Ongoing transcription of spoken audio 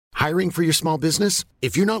Hiring for your small business?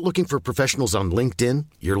 If you're not looking for professionals on LinkedIn,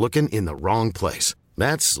 you're looking in the wrong place.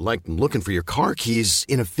 That's like looking for your car keys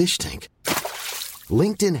in a fish tank.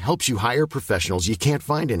 LinkedIn helps you hire professionals you can't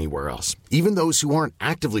find anywhere else, even those who aren't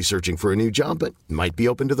actively searching for a new job but might be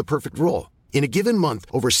open to the perfect role. In a given month,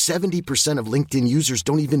 over 70% of LinkedIn users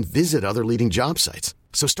don't even visit other leading job sites.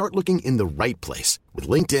 So start looking in the right place. With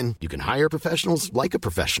LinkedIn, you can hire professionals like a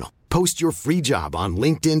professional. Post your free job on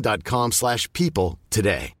linkedin.com/people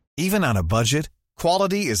today. Even on a budget,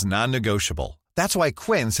 quality is non-negotiable. That's why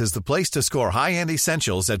Quince is the place to score high-end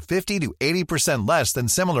essentials at 50 to 80% less than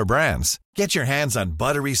similar brands. Get your hands on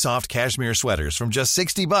buttery soft cashmere sweaters from just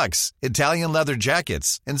 $60, Italian leather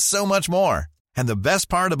jackets, and so much more. And the best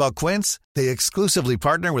part about Quince, they exclusively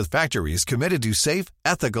partner with factories committed to safe,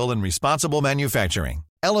 ethical, and responsible manufacturing.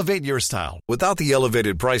 Elevate your style without the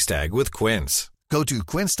elevated price tag with Quince. Go to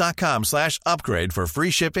quince.com/upgrade for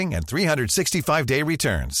free shipping and 365-day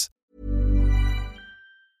returns.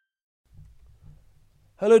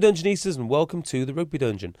 Hello Dungeonistas and welcome to the Rugby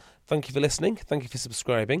Dungeon. Thank you for listening, thank you for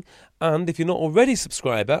subscribing, and if you're not already a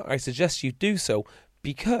subscriber, I suggest you do so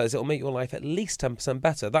because it'll make your life at least 10%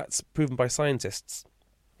 better. That's proven by scientists.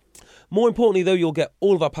 More importantly though, you'll get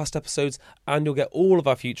all of our past episodes and you'll get all of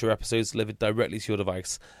our future episodes delivered directly to your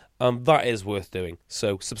device. That is worth doing,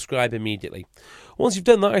 so subscribe immediately. Once you've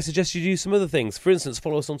done that, I suggest you do some other things. For instance,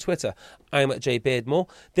 follow us on Twitter. I am at jbeardmore.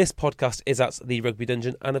 This podcast is at The Rugby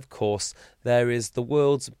Dungeon. And of course, there is the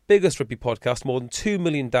world's biggest rugby podcast, more than 2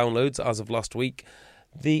 million downloads as of last week,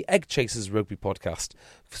 the Egg Chasers Rugby Podcast,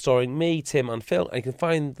 starring me, Tim and Phil. And you can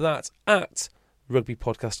find that at Rugby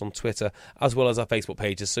Podcast on Twitter, as well as our Facebook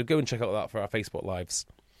pages. So go and check out that for our Facebook Lives.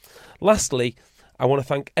 Lastly, I want to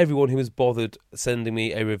thank everyone who has bothered sending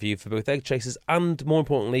me a review for both Egg Chasers and, more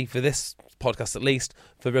importantly, for this podcast at least,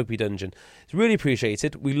 for Rugby Dungeon. It's really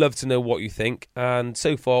appreciated. We love to know what you think, and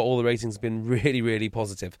so far all the ratings have been really, really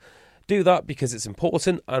positive. Do that because it's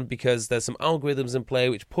important and because there's some algorithms in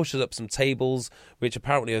play which pushes up some tables which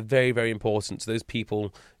apparently are very, very important to those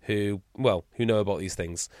people who know about these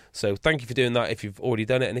things. So thank you for doing that if you've already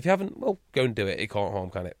done it, and if you haven't, well, go and do it. It can't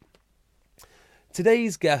harm, can it?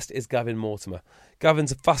 Today's guest is Gavin Mortimer.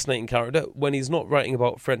 Gavin's a fascinating character. When he's not writing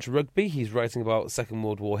about French rugby, he's writing about Second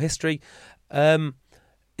World War history.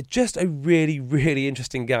 Just a really, really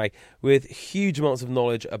interesting guy with huge amounts of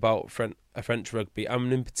knowledge about French rugby,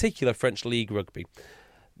 and in particular French League rugby.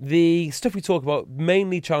 The stuff we talk about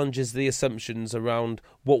mainly challenges the assumptions around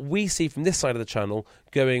what we see from this side of the channel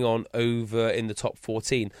going on over in the top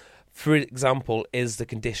 14. For example, is the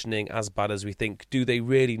conditioning as bad as we think? Do they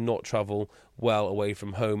really not travel well away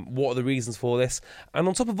from home? What are the reasons for this? And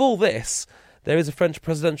on top of all this, there is a French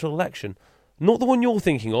presidential election. Not the one you're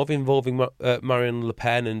thinking of, involving Marine Le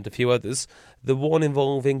Pen and a few others. The one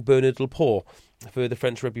involving Bernard Laporte for the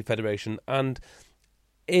French Rugby Federation. And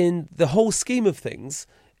in the whole scheme of things,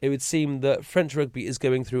 it would seem that French rugby is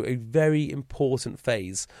going through a very important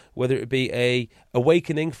phase, whether it be a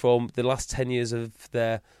awakening from the last 10 years of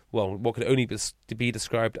their, what could only be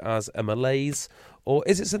described as a malaise, or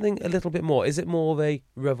is it something a little bit more? Is it more of a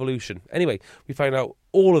revolution? Anyway, we find out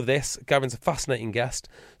all of this. Gavin's a fascinating guest.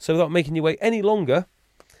 So without making you wait any longer,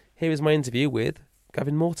 here is my interview with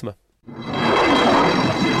Gavin Mortimer.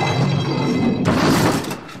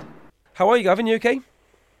 How are you, Gavin? You okay?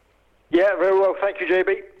 Yeah, very well. Thank you,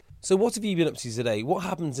 JB. So what have you been up to today? What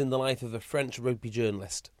happens in the life of a French rugby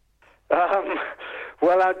journalist?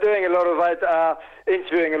 Well, I'm doing a lot of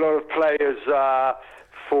interviewing a lot of players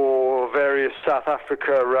for various South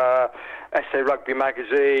Africa SA Rugby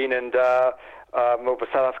magazine, and all the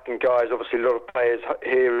South African guys. Obviously, a lot of players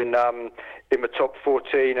here in the top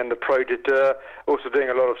 14 and the Pro de Deux. Also doing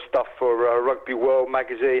a lot of stuff for Rugby World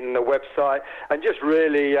magazine and the website, and just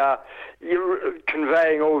really you're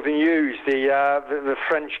conveying all the news. The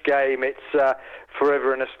French game, it's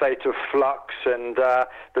forever in a state of flux, and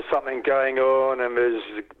there's something going on, and there's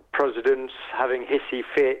presidents having hissy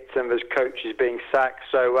fits, and there's coaches being sacked.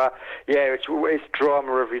 So it's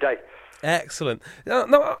drama every day. Excellent.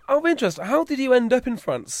 Now, of interest, how did you end up in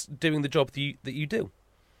France doing the job that you do?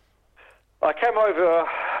 I came over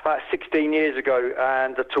about 16 years ago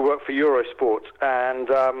and to work for Eurosport, and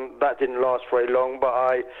that didn't last very long. But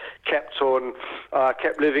I kept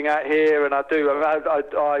living out here, and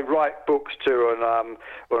I write books too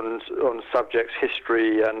on subjects,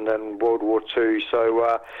 history and World War II.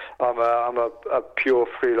 So I'm a pure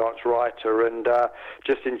freelance writer, and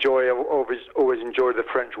just always enjoy the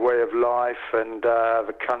French way of life and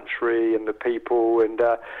the country and the people, and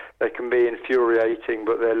they can be infuriating,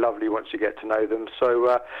 but they're lovely once you get to know them.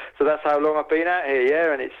 So so that's how long I've been out here.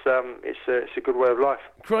 Yeah, and it's a good way of life.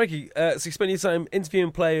 Crikey! So you spend your time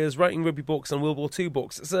interviewing players, writing rugby books and World War II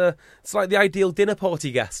books. It's like the ideal dinner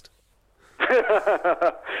party guest.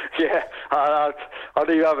 Yeah, I'll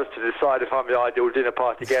leave others to decide if I'm the ideal dinner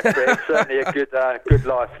party guest, but it's certainly a good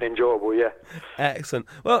life and enjoyable, yeah. Excellent.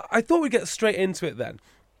 Well, I thought we'd get straight into it then.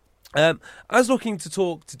 I was looking to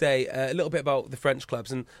talk today a little bit about the French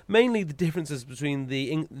clubs and mainly the differences between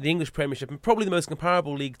the English Premiership and probably the most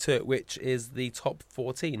comparable league to it, which is the top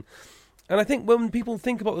 14. And I think when people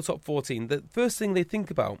think about the top 14, the first thing they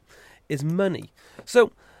think about is money.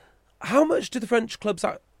 So how much do the French clubs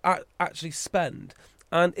actually spend?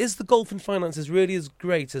 And is the golf and finances really as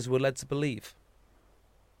great as we're led to believe?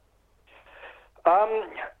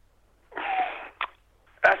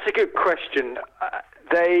 That's a good question.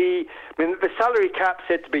 The salary cap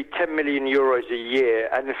said to be 10 million euros a year,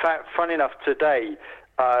 and in fact, fun enough, today,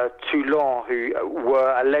 Toulon, who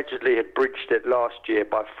allegedly had breached it last year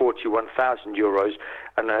by 41,000 euros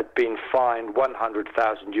and had been fined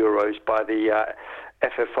 100,000 euros by the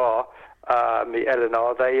FFR, the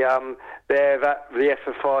LNR, the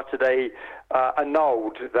FFR today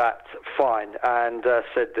annulled that fine and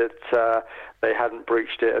said that they hadn't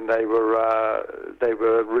breached it, and they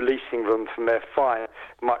were releasing them from their fine,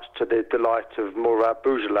 much to the delight of Mourad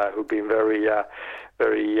Boujela, who'd been very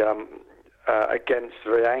very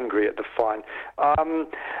angry at the fine.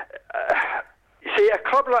 See, a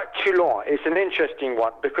club like Toulon is an interesting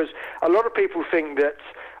one because a lot of people think that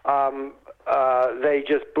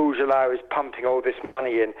Boujela is pumping all this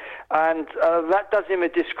money in, and that does him a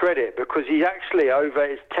discredit because he's actually, over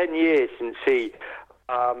his 10 years since he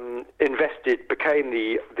became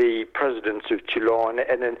the president of Toulon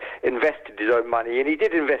and then invested his own money, and he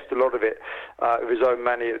did invest a lot of it of his own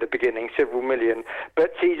money at the beginning, several million,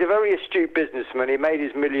 but he's a very astute businessman. He made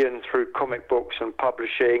his millions through comic books and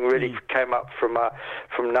publishing, really came up from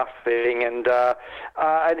nothing, and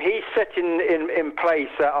he's set in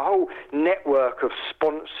place a whole network of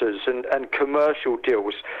sponsors and commercial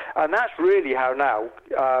deals, and that's really how now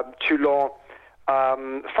Toulon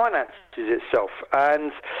finances itself,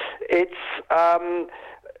 and it's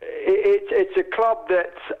a club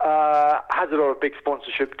that has a lot of big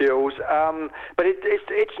sponsorship deals, but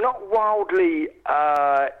it's not wildly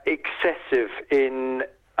excessive in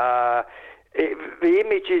the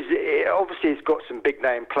image is obviously it's got some big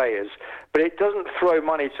name players, but it doesn't throw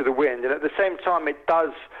money to the wind, and at the same time it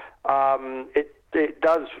does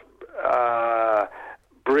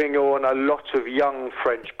bring on a lot of young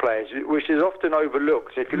French players, which is often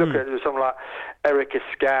overlooked. If you look at someone like Eric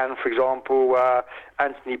Escan, for example,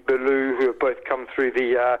 Anthony Bellou, who have both come through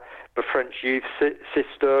the French youth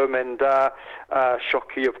system, and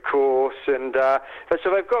Shockey, of course, and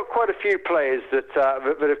so they've got quite a few players that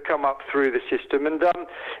have come up through the system, and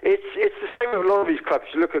it's the same with a lot of these clubs.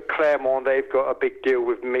 You look at Clermont; they've got a big deal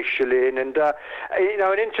with Michelin, and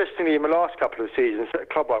and interestingly, in the last couple of seasons, a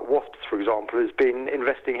club like Wasps, for example, has been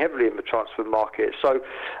investing heavily in the transfer market. So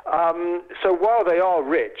while they are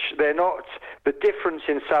rich, they're not. The difference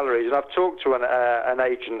in salaries, and I've talked to an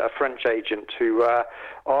agent, a French agent, who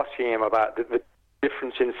asking him about the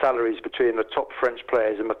difference in salaries between the top French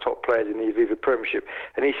players and the top players in the Aviva Premiership,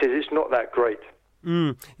 and he says it's not that great.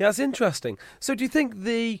 Yeah, that's interesting. So do you think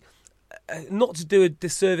not to do a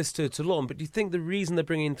disservice to Toulon, but do you think the reason they're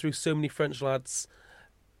bringing through so many French lads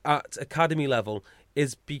at academy level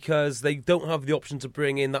is because they don't have the option to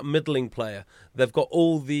bring in that middling player? They've got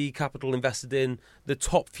all the capital invested in the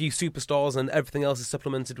top few superstars, and everything else is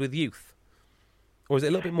supplemented with youth. Or is it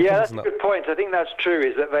a little bit more complex than that? Yeah, that's a good point. I think that's true,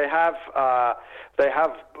 is that they have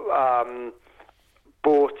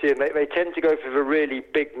bought in. They tend to go for the really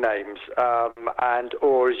big names,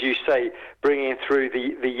 or as you say, bringing through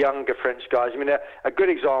the younger French guys. I mean, a good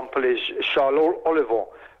example is Charles Olivon,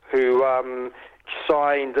 who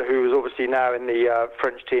signed, who was obviously now in the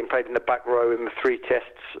French team, played in the back row in the 3 tests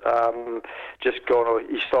just gone, or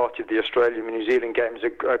he started the Australian and New Zealand games,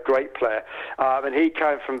 a great player, and he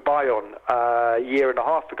came from Bayonne a year and a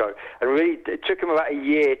half ago, and really it took him about a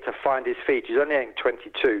year to find his feet. He's only, I think,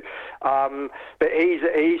 22, but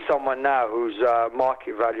he's someone now whose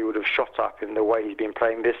market value would have shot up in the way he's been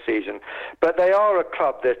playing this season. But they are a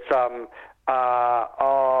club that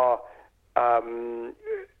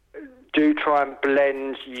do try and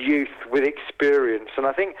blend youth with experience, and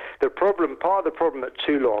I think part of the problem that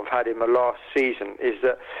Toulon have had in the last season is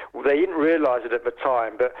that they didn't realise it at the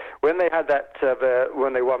time, but when they had that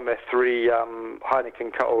when they won their 3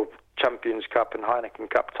 Heineken Cup or Champions Cup and Heineken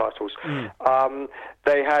Cup titles.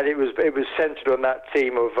 They had it was centred on that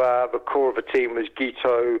team of the core of the team was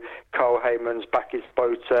Guito, Carl Heymans, Bakis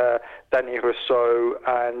Bota, Danny Rousseau,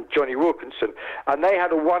 and Johnny Wilkinson, and they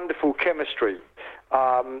had a wonderful chemistry.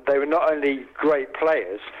 They were not only great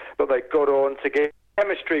players, but they got on to get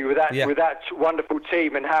chemistry with that wonderful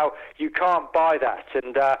team, and how you can't buy that.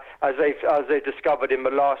 And as they discovered in the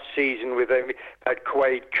last season, with them had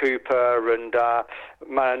Quade Cooper and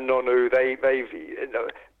Man Nonu, they've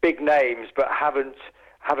big names, but haven't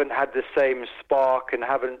had the same spark and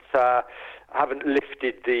haven't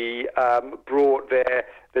lifted brought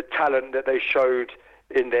the talent that they showed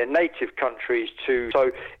in their native countries too.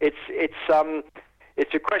 So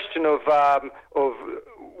it's a question of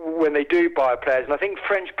when they do buy players, and I think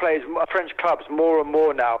French clubs more and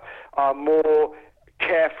more now are more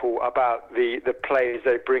careful about the players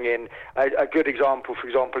they bring in. A good example, for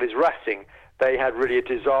example, is Racing. They had really a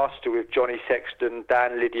disaster with Johnny Sexton,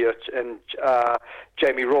 Dan Lydiot, and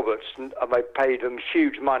Jamie Roberts, and they paid them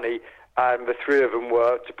huge money. And the three of them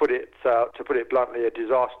were, to put it bluntly, a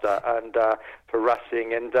disaster. And for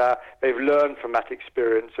Racing, and they've learned from that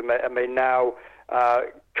experience, and they now.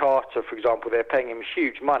 Carter, for example, they're paying him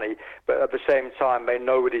huge money, but at the same time, they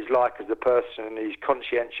know what he's like as a person, and he's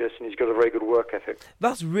conscientious, and he's got a very good work ethic.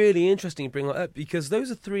 That's really interesting to bring that up, because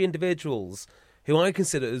those are three individuals who I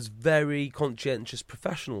consider as very conscientious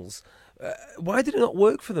professionals. Why did it not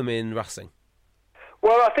work for them in Racing?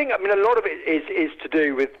 Well, I mean, a lot of it is to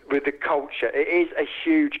do with the culture. It is a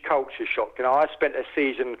huge culture shock. You know, I spent a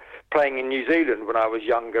season playing in New Zealand when I was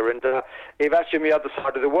younger, and it's actually on the other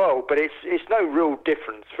side of the world, but it's no real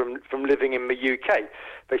difference from living in the UK.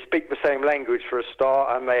 They speak the same language for a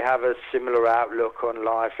start, and they have a similar outlook on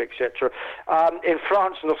life, etc. In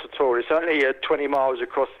France, not at all. It's only 20 miles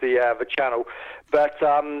across the channel. But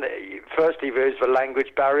firstly, there's the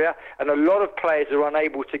language barrier, and a lot of players are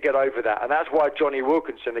unable to get over that. And that's why Johnny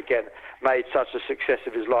Wilkinson, again, made such a success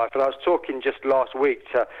of his life. And I was talking just last week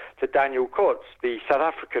to Daniel Coates, the South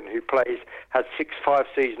African who had 5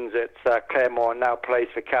 seasons at Clermont, and now plays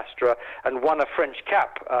for Castres, and won a French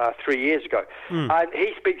cap 3 years ago. And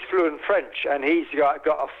he speaks fluent French, and he's got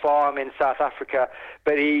a farm in South Africa,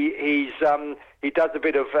 but he does a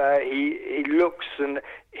bit of he looks, and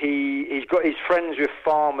he's friends with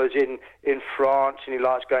farmers in France, and he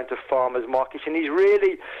likes going to farmers markets, and he's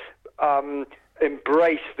really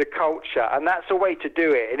embraced the culture, and that's a way to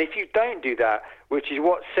do it. And if you don't do that, which is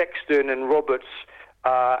what Sexton and Roberts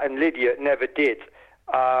and Lydiot never did,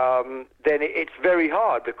 then it's very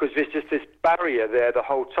hard, because there's just this barrier there the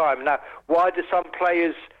whole time. Now, why are some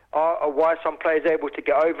players able to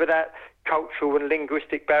get over that cultural and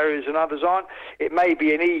linguistic barriers and others aren't? It may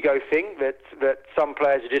be an ego thing that some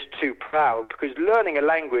players are just too proud, because learning a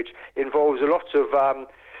language involves a lot of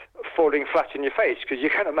falling flat in your face, because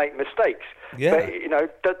you're going to make mistakes. Yeah.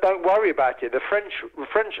 But don't worry about it. The French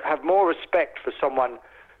have more respect for someone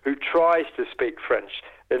who tries to speak French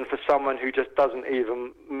than for someone who just doesn't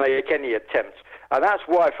even make any attempt. And that's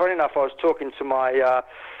why, funny enough, I was talking to my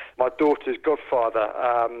daughter's godfather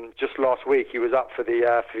just last week. He was up for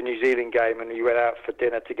the New Zealand game, and he went out for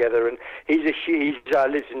dinner together. And he lives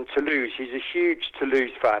in Toulouse. He's a huge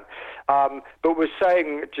Toulouse fan. But we're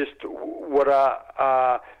saying just what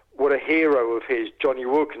a hero of his, Johnny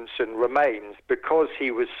Wilkinson, remains, because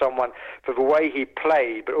he was someone, for the way he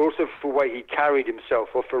played, but also for the way he carried himself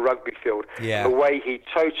off the rugby field, the way he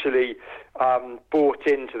totally bought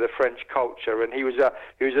into the French culture. And he was a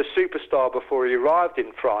superstar before he arrived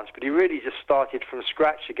in France, but he really just started from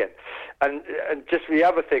scratch again. And just the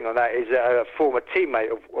other thing on that is a former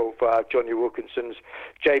teammate of Johnny Wilkinson's,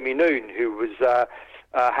 Jamie Noon, who was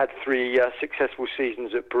had 3 successful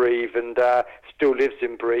seasons at Brive, and still lives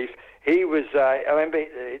in Brive. He was, I remember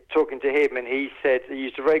talking to him, and he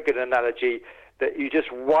used a very good analogy that you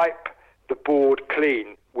just wipe the board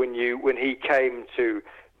clean when he came to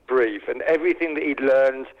Brive, and everything that he'd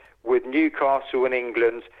learned with Newcastle and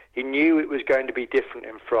England, he knew it was going to be different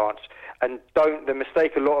in France. And the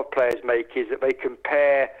mistake a lot of players make is that they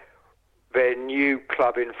compare their new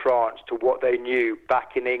club in France to what they knew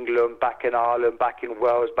back in England, back in Ireland, back in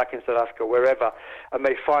Wales, back in South Africa, wherever, and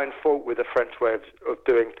they find fault with the French way of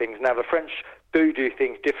doing things. Now, the French do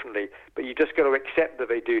things differently, but you just got to accept that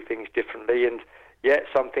they do things differently, and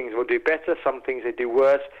some things will do better, some things they do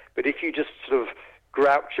worse, but if you just sort of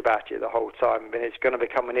grouch about it the whole time, then it's going to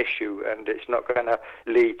become an issue, and it's not going to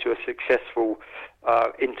lead to a successful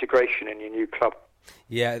integration in your new club.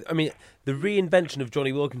 Yeah, I mean, the reinvention of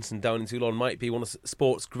Johnny Wilkinson down in Toulon might be one of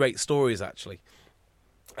sport's great stories, actually.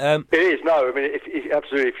 It is, no. I mean,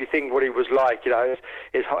 absolutely. If you think what he was like,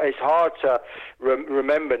 it's hard to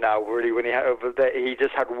remember now. Really, when he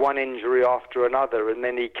just had one injury after another, and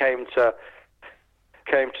then he came to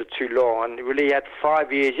Toulon, and really he had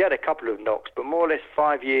 5 years. He had a couple of knocks, but more or less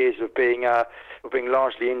 5 years of being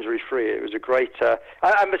largely injury free. It was a great, and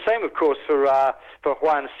the same, of course, for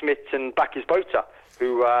Juan Smith and Bakis Bota.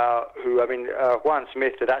 Juan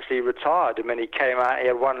Smith had actually retired, and then he came out. He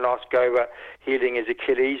had one last go at healing his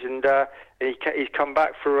Achilles, and he's come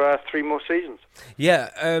back for 3 more seasons. Yeah,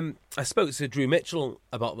 I spoke to Drew Mitchell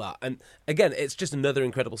about that, and again, it's just another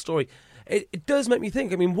incredible story. It does make me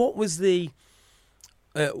think. I mean, what was the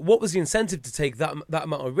incentive to take that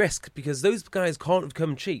amount of risk? Because those guys can't have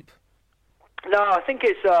come cheap. No, I think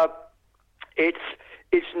it's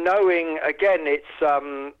knowing. Again,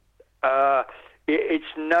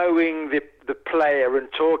 it's knowing the player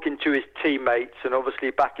and talking to his teammates, and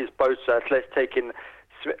obviously Bakis Bota. Let's take in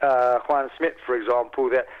Juan Smith, for example,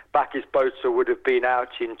 that Bakis Bota would have been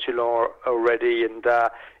out in Toulon already, and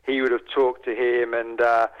he would have talked to him and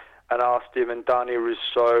asked him, and Dani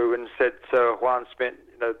Rousseau, and said to Juan Smith,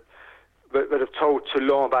 but have told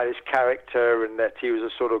Toulon about his character and that he was a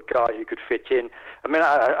sort of guy who could fit in. I mean,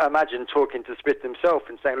 I imagine talking to Smith himself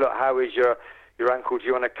and saying, look, how is your ankle? Do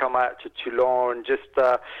you want to come out to Toulon? And just,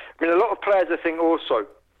 a lot of players, I think, also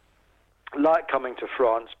like coming to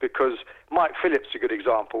France, because Mike Phillips is a good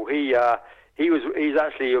example. He's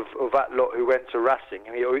actually of that lot who went to Racing.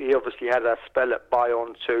 I mean, he obviously had a spell at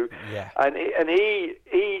Bayonne too. Yeah. And he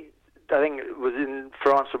I think was in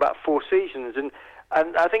France for about 4 seasons, and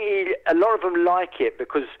I think a lot of them like it,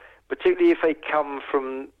 because particularly if they come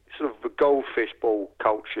from sort of the goldfish ball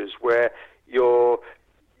cultures where you're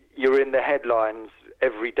in the headlines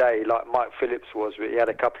every day, like Mike Phillips was. He had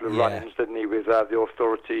a couple of run-ins, didn't he, with the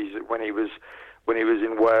authorities when he was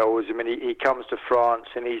in Wales. I mean, he comes to France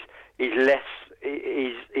and he's less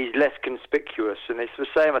conspicuous, and it's the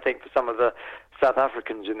same, I think, for some of the South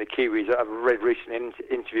Africans and the Kiwis. I've read recently an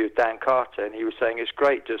interview with Dan Carter, and he was saying it's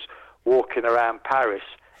great just walking around Paris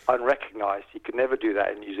unrecognised. You could never do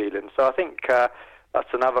that in New Zealand. So I think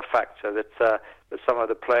that's another factor that some of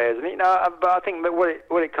the players. And but I think that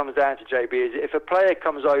what it comes down to, JB, is if a player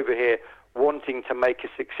comes over here wanting to make a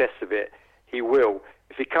success of it, he will.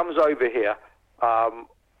 If he comes over here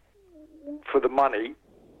for the money,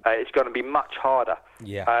 it's going to be much harder.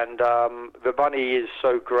 Yeah. And the money is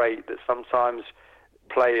so great that sometimes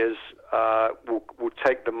players will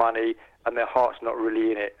take the money and their heart's not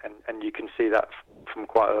really in it, and you can see that from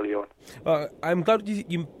quite early on. I'm glad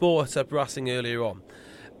you brought up Racing earlier on.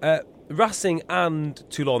 Racing and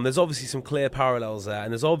Toulon, there's obviously some clear parallels there,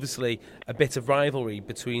 and there's obviously a bit of rivalry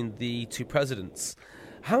between the two presidents.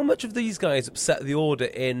 How much of these guys upset the order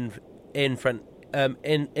in French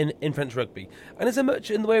rugby? And is there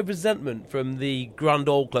much in the way of resentment from the grand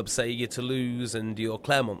old clubs, say your Toulouse and your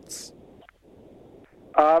Clermonts?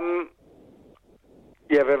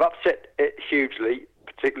 Yeah, they've upset it hugely,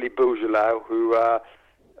 particularly Bourgelau, who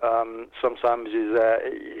sometimes is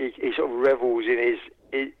he sort of revels in his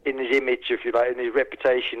image, if you like, in his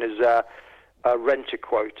reputation as a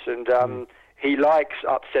rent-a-quote, and he likes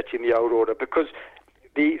upsetting the old order, because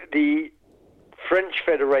the French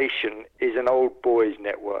Federation is an old boys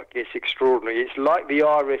network. It's extraordinary. It's like the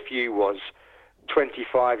RFU was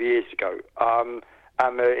 25 years ago, and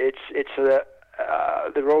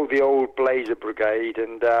they're all the old Blazer Brigade,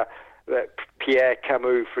 and Pierre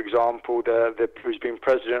Camus, for example, who's been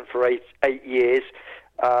president for eight years.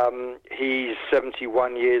 He's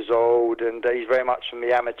 71 years old, and he's very much from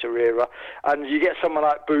the amateur era. And you get someone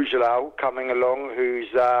like Bourgelau coming along, who's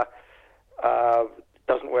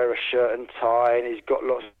doesn't wear a shirt and tie, and he's got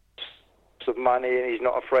lots of money, and he's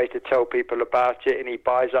not afraid to tell people about it, and he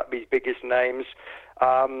buys up his biggest names.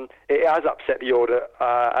 It has upset the order,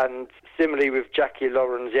 and similarly with Jackie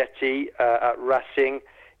Lorenzetti at Racing,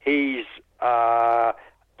 he's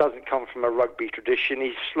doesn't come from a rugby tradition.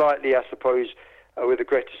 He's slightly, I suppose, with the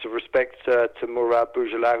greatest of respect to Mourad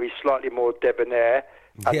Bourgelau, he's slightly more debonair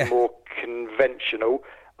and more conventional,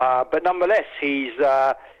 but nonetheless, he's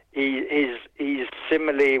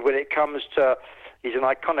similarly, when it comes to, he's an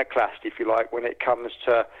iconoclast, if you like, when it comes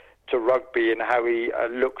to rugby and how he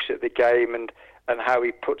looks at the game and how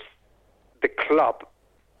he puts the club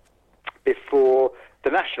before the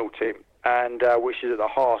national team, and which is at the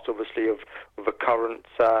heart, obviously, of the current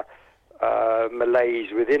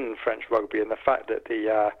malaise within French rugby, and the fact that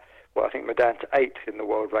I think we're down to 8th in the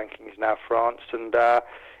world rankings now, France, and but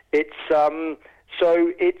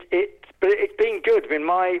it's been good. I mean,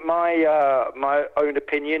 my own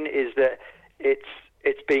opinion is that it's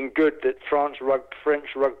it's been good that French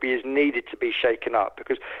rugby is needed to be shaken up,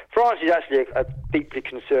 because France is actually a deeply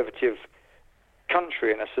conservative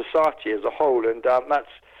country and a society as a whole, and that's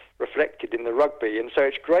reflected in the rugby. And so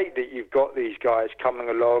it's great that you've got these guys coming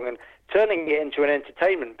along and turning it into an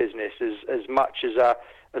entertainment business as much as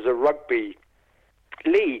a rugby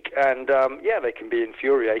league. And they can be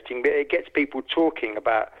infuriating, but it gets people talking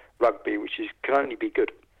about rugby, which can only be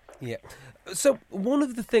good. Yeah. So one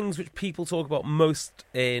of the things which people talk about most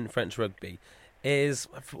in French rugby is,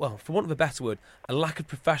 well, for want of a better word, a lack of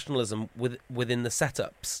professionalism within the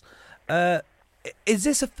setups. Is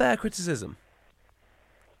this a fair criticism?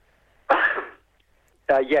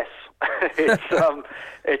 Yes.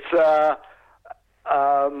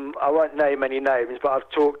 I won't name any names, but I've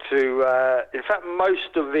talked to, in fact,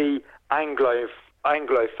 most of the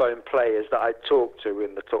Anglophone players that I talked to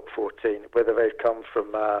in the top 14, whether they've come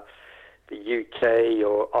from the UK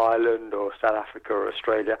or Ireland or South Africa or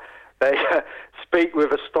Australia. They speak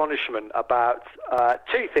with astonishment about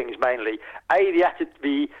two things mainly.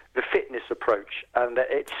 The fitness approach, and that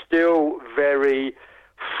it's still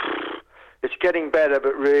it's getting better,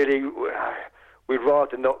 but really we'd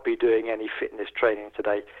rather not be doing any fitness training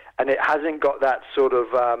today. And it hasn't got that sort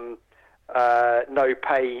of no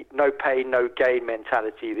pain, no gain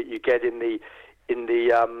mentality that you get in the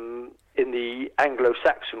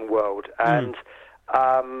Anglo-Saxon world. And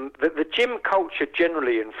the gym culture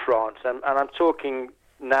generally in France, and I'm talking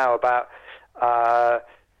now about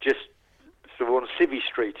just sort of on Civvy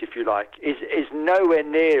Street, if you like, is nowhere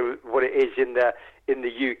near what it is in the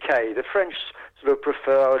UK. The French sort of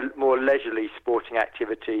prefer more leisurely sporting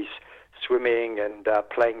activities, swimming and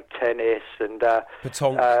playing tennis and a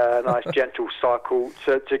nice gentle cycle,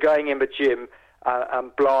 to going in the gym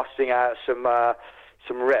and blasting out some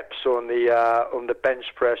reps on the bench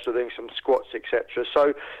press or doing some squats, etc.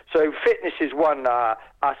 So fitness is one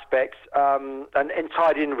aspect, and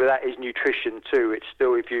tied in with that is nutrition too. It's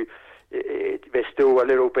still, they're still a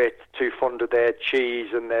little bit too fond of their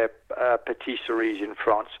cheese and their patisseries in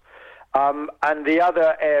France. And the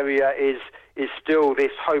other area is still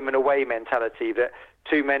this home and away mentality that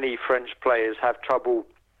too many French players have trouble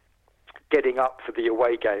getting up for the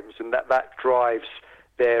away games, and that drives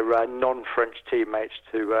their non-French teammates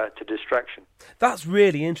to distraction. That's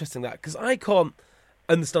really interesting, that, because I can't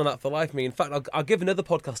understand that for the life of me. In fact, I'll give another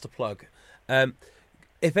podcast a plug.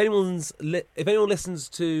 If anyone listens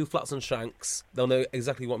to Flats and Shanks, they'll know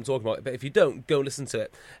exactly what I'm talking about. But if you don't, go listen to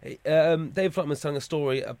it. Dave Flatman's telling a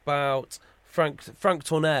story about Frank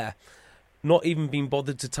Tonnerre not even being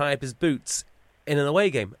bothered to tie up his boots in an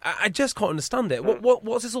away game. I just can't understand it.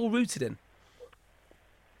 What's this all rooted in?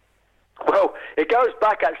 Well, it goes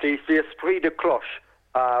back actually to the esprit de cloche,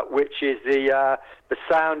 which is the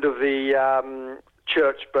sound of the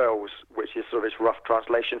church bells, which is sort of its rough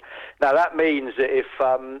translation. Now that means that if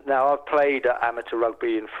now I've played amateur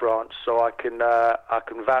rugby in France, so I can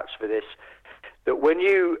vouch for this. That when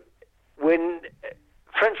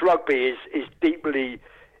French rugby is deeply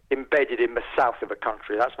embedded in the south of the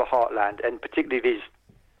country, that's the heartland, and particularly these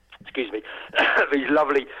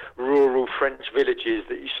lovely rural French villages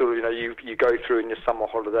that you sort of, you go through in your summer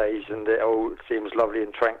holidays, and it all seems lovely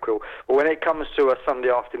and tranquil. But when it comes to a Sunday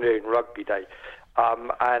afternoon rugby day,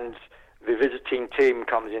 and the visiting team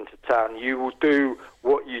comes into town, you will do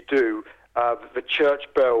what you do. The church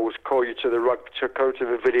bells call you to go to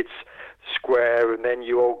the village square, and then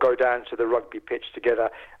you all go down to the rugby pitch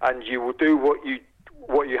together, and you will do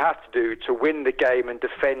what you have to do to win the game and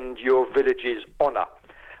defend your village's honour.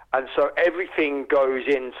 And so everything goes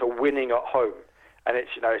into winning at home. And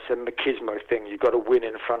it's a machismo thing. You've got to win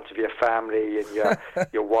in front of your family and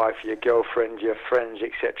your wife, your girlfriend, your friends,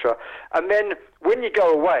 etc. And then when you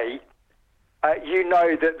go away, you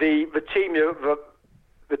know that the team you're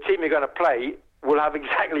going to play will have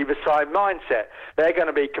exactly the same mindset. They're going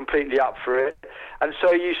to be completely up for it. And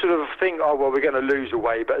so you sort of think, oh, well, we're going to lose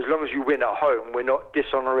away, but as long as you win at home, we're not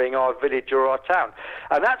dishonouring our village or our town.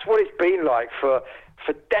 And that's what it's been like for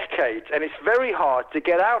decades, and it's very hard to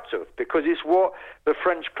get out of, because it's what the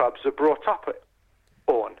French clubs are brought up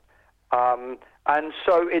on. And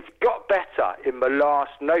so it's got better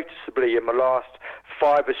noticeably in the last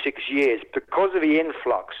 5 or 6 years, because of the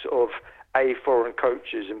influx of A, foreign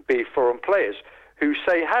coaches, and B, foreign players who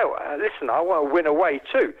say, hey, listen, I want to win away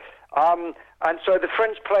too. And so the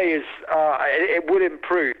French players, it would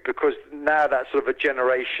improve, because now that's sort of a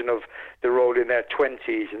generation of they're all in their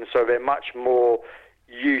 20s, and so they're much more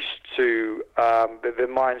used to, the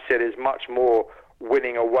mindset is much more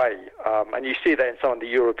winning away. And you see that in some of the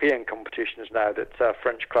European competitions now, that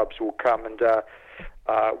French clubs will come and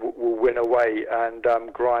will win away and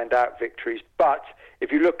grind out victories. But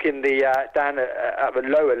if you look in the down at the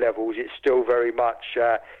lower levels, it's still very much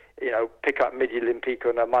pick up Midi Olympique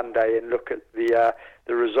on a Monday and look at the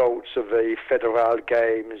results of the Federal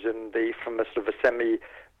games and from the sort of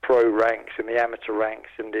semi-pro ranks and the amateur ranks,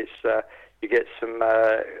 and it's you get some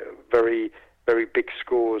very, very big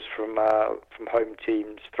scores from home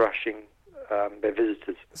teams thrashing their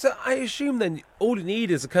visitors. So I assume then all you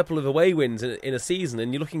need is a couple of away wins in a season,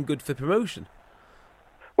 and you're looking good for promotion.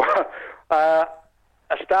 Well, a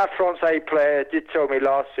Stade Francais player did tell me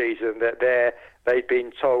last season that they'd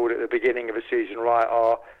been told at the beginning of the season, right,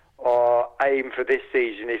 our aim for this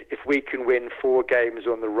season, if we can win 4 games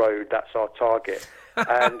on the road, that's our target.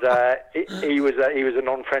 And he was a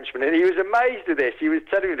non-Frenchman, and he was amazed at this. He was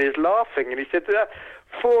telling me this, laughing, and he said,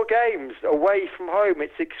 4 games away from home,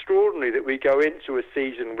 it's extraordinary that we go into a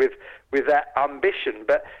season with that ambition.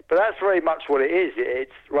 But that's very much what it is.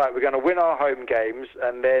 It's right, we're going to win our home games,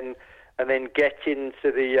 and then get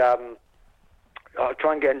into the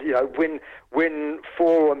try and get win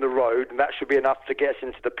 4 on the road, and that should be enough to get us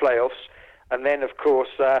into the playoffs. And then, of course,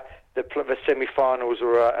 the semi-finals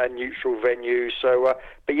are a neutral venue. So,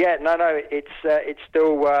 but yeah, no, it's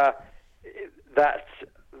still that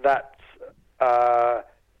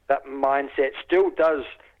mindset still does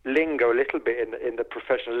linger a little bit in the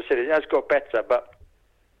professional. As I said, it has got better, but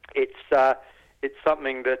it's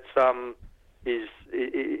something that is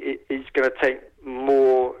going to take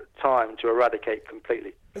more time to eradicate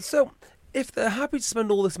completely. So, if they're happy to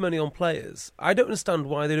spend all this money on players, I don't understand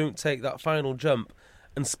why they don't take that final jump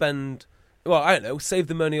and spend, well, I don't know, save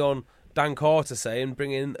the money on Dan Carter, say, and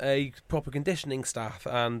bring in a proper conditioning staff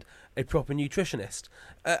and a proper nutritionist.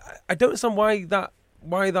 I don't understand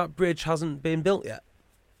why that bridge hasn't been built yet.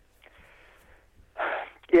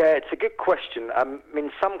 Yeah, it's a good question. I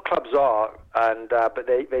mean, some clubs are, and but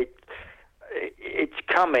it's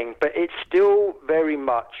coming, but it's still very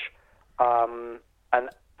much an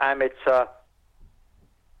amateur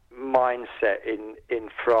mindset in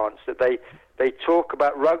France, that they talk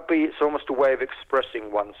about rugby. It's almost a way of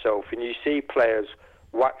expressing oneself, and you see players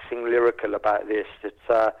waxing lyrical about this,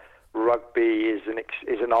 that rugby is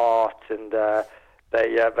an art, and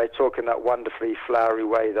they talk in that wonderfully flowery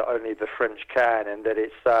way that only the French can, and that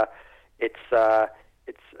it's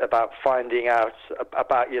about finding out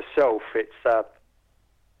about yourself. It's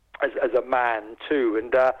as a man too,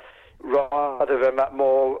 and rather than that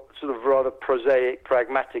more sort of rather prosaic,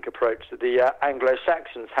 pragmatic approach that the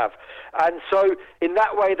Anglo-Saxons have. And so in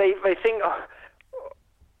that way they think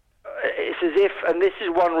it's as if, and this is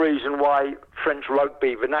one reason why French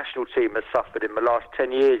rugby, the national team, has suffered in the last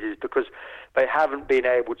 10 years, is because they haven't been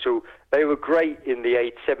able to. They were great in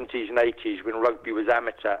the 70s and 80s when rugby was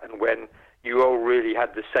amateur, and when you all really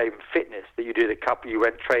had the same fitness, that you did you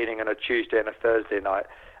went training on a Tuesday and a Thursday night,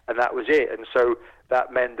 and that was it. And so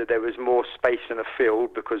that meant that there was more space in the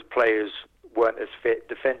field because players weren't as fit,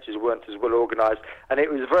 defences weren't as well organised, and it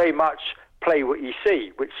was very much play what you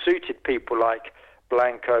see, which suited people like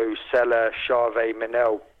Blanco, Sella, Charvet,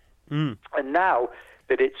 Menel. And now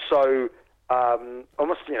that it's so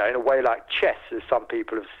almost, in a way like chess, as some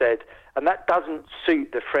people have said, and that doesn't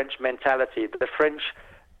suit the French mentality. The French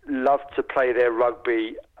love to play their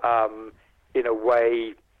rugby in a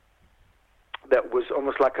way that was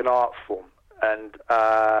almost like an art form, and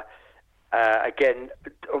again,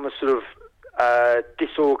 almost sort of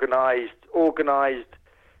disorganised, organised.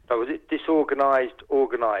 No, was it disorganised,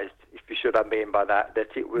 organised? If you should, I mean by that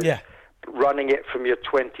it was running it from your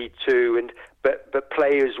 22, but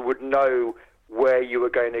players would know where you were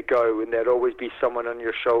going to go, and there'd always be someone on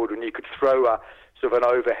your shoulder, and you could throw a sort of an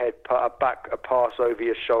overhead a pass over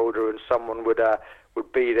your shoulder, and someone would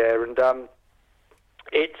be there. And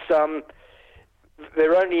it's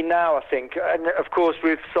they're only now, I think, and of course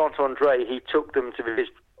with Saint-André, he took them to this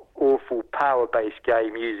awful power-based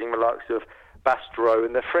game using the likes of Bastereau,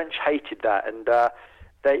 and the French hated that, and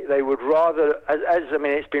they would rather, as I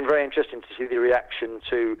mean, it's been very interesting to see the reaction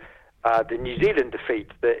to the New Zealand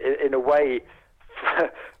defeat. That in a way,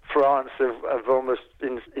 France have almost,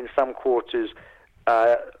 in some quarters,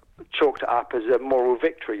 chalked it up as a moral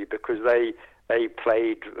victory, because they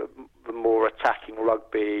played the more attacking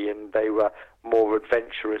rugby, and they were more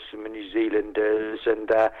adventurous than the New Zealanders, and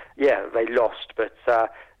they lost. But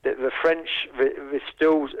the French, there's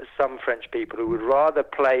still some French people who would rather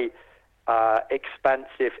play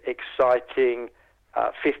expansive, exciting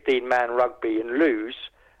 15-man rugby and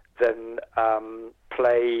lose than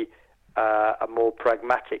play a more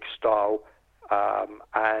pragmatic style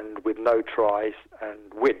and with no tries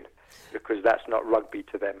and win, because that's not rugby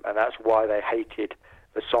to them, and that's why they hated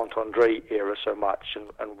the Saint-André era so much,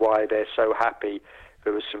 and why they're so happy.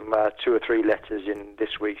 There was some 2 or 3 letters in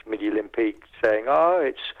this week's Midi Olympique saying,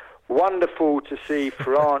 it's wonderful to see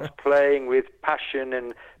France playing with passion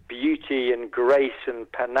and beauty and grace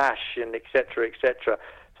and panache and etc., etc.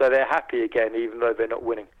 So they're happy again, even though they're not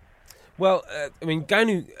winning. Well, I mean, how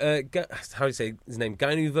do you say his name?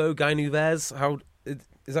 Guy Nouves? How is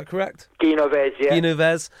that correct? Guy Nouves, yeah. Guy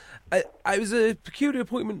Nouves. It was a peculiar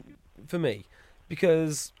appointment for me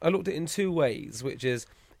because I looked at it in 2 ways, which is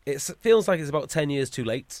it feels like it's about 10 years too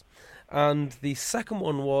late, and the second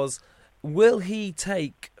one was, will he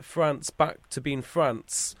take France back to being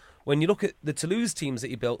France? When you look at the Toulouse teams that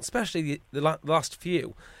he built, especially the last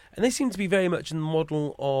few, and they seem to be very much in the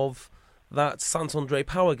model of that Saint-André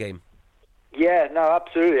power game. Yeah, no,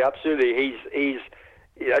 absolutely. He's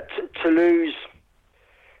Toulouse.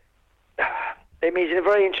 I mean, he's a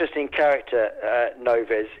very interesting character,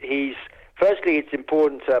 Nouves. Firstly, it's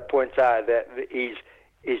important to point out that his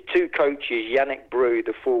 2 coaches, Yannick Brou,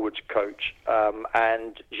 the forwards coach,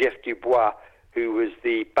 and Jeff Dubois, who was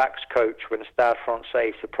the backs coach when Stade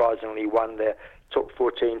Francais surprisingly won their top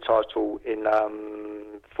 14 title in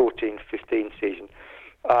 14-15 season.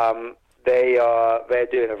 They're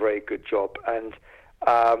doing a very good job, and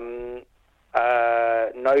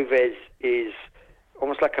Nouves is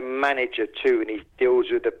almost like a manager too, and he deals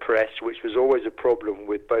with the press, which was always a problem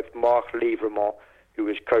with both Marc Livremont, who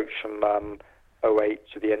was coach from 2008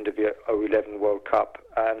 to the end of the 2011 World Cup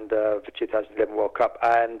and the 2011 World Cup,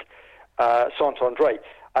 and Saint-André.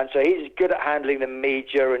 And so he's good at handling the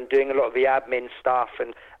media and doing a lot of the admin stuff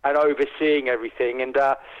and overseeing everything. And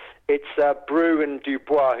it's Brou and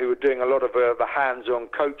Dubois who are doing a lot of the hands-on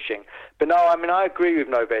coaching. But no, I mean, I agree with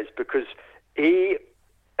Nouves because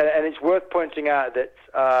and it's worth pointing out that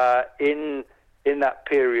in that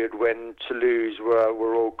period when Toulouse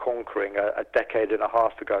were all conquering a decade and a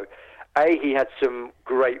half ago, he had some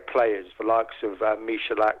great players, the likes of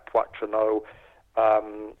Michalak, Poitrenaud,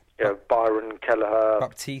 Byron Kelleher,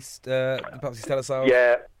 Baptiste Delassalle.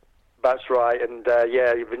 Yeah, that's right, and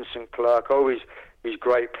Vincent Clerc, always these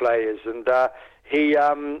great players, and they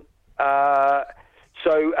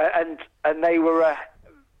were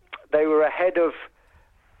ahead of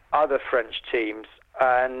other French teams,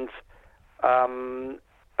 and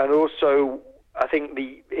also I think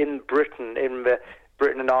in Britain and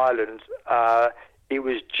Ireland, it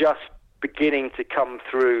was just beginning to come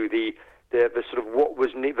through the sort of what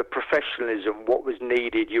was the professionalism, what was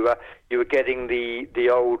needed. You were getting the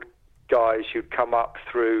old guys who'd come up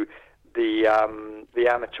through the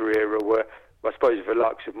amateur era, where I suppose the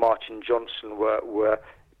likes of Martin Johnson were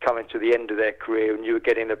coming to the end of their career, and you were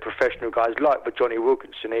getting the professional guys like the Johnny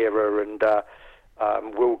Wilkinson era and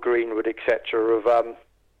Will Greenwood, etc.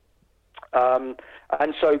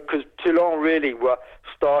 And so, because Toulon really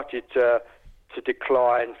started to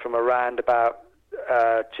decline from around about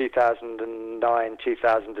 2009,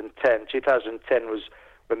 2010. 2010 was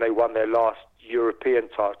when they won their last European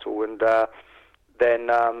title, and then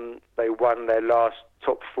they won their last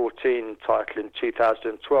top 14 title in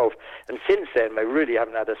 2012. And since then, they really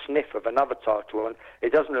haven't had a sniff of another title, and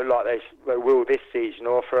it doesn't look like they will this season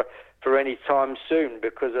or for any time soon,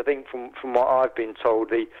 because I think from what I've been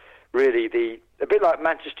told, a bit like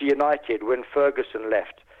Manchester United when Ferguson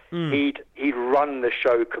left, he'd run the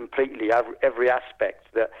show completely, every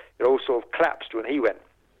aspect, that it all sort of collapsed when he went.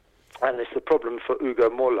 And it's the problem for Hugo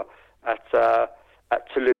Mola at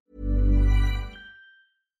Toulouse.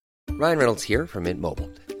 Ryan Reynolds here from Mint Mobile.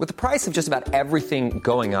 With the price of just about everything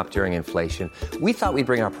going up during inflation, we thought we'd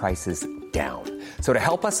bring our prices down. So to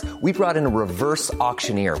help us, we brought in a reverse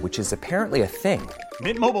auctioneer, which is apparently a thing.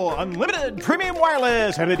 Mint Mobile Unlimited Premium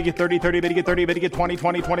Wireless. How to get 30, 30, bit to get 30, bit to get 20,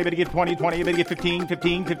 20, 20, bit to get 20, 20, bit to get 15,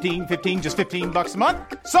 15, 15, 15, just $15 a month?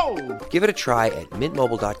 Sold! Give it a try at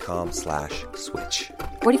mintmobile.com/switch.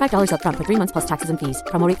 $45 up front for 3 months plus taxes and fees.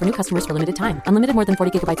 Promo rate for new customers for limited time. Unlimited more than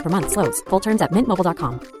 40 gigabytes per month. Slows full terms at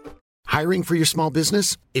mintmobile.com. Hiring for your small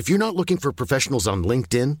business? If you're not looking for professionals on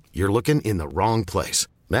LinkedIn, you're looking in the wrong place.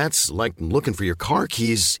 That's like looking for your car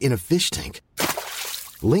keys in a fish tank.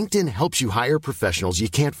 LinkedIn helps you hire professionals you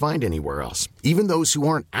can't find anywhere else, even those who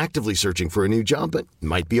aren't actively searching for a new job but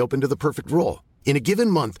might be open to the perfect role. In a given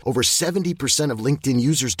month, over 70% of LinkedIn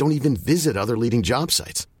users don't even visit other leading job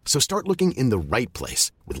sites. So start looking in the right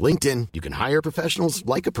place. With LinkedIn, you can hire professionals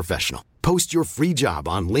like a professional. Post your free job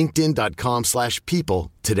on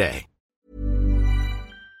linkedin.com/people today.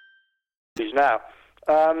 Now,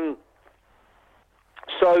 there's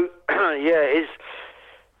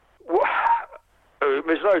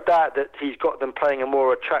no doubt that he's got them playing a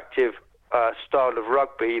more attractive style of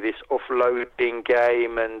rugby, this offloading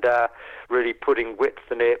game, and really putting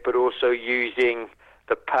width in it, but also using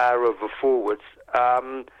the power of the forwards.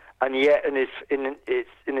 And yet, in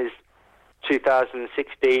his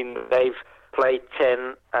 2016, they've played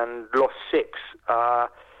 10 and lost 6,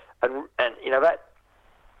 and that.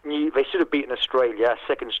 They should have beaten Australia,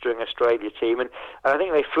 second-string Australia team, and I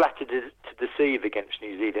think they flattered to deceive against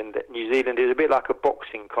New Zealand. New Zealand is a bit like a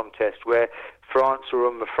boxing contest where France were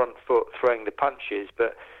on the front foot throwing the punches,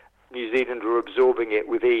 but New Zealand were absorbing it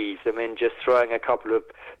with ease and then just throwing a couple of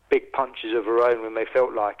big punches of their own when they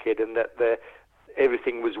felt like it, and that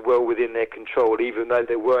everything was well within their control, even though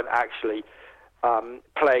they weren't actually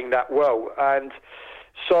playing that well. And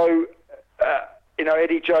so...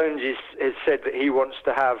 Eddie Jones has said that he wants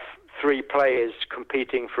to have 3 players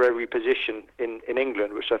competing for every position in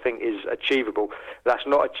England, which I think is achievable. That's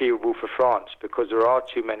not achievable for France because there are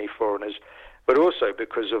too many foreigners, but also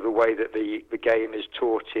because of the way that the game is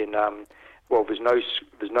taught in.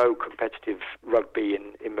 There's no competitive rugby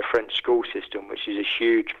in the French school system, which is a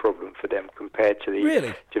huge problem for them compared to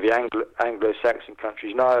the Anglo-Saxon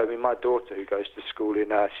countries. No, I mean my daughter who goes to school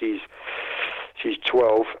in she's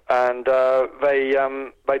 12, and they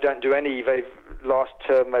don't do any. Last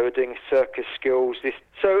term they were doing circus skills. The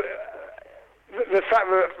fact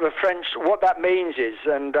that the French, what that means is,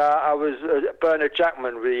 and I was Bernard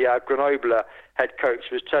Jackman, the Grenoble head coach,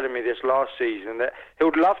 was telling me this last season that he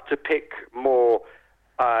would love to pick more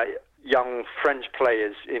young French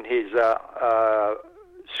players in his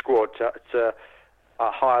squad to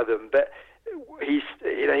hire them, but. He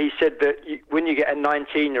said that when you get a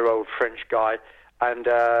 19-year-old French guy and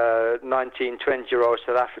a 19, 20-year-old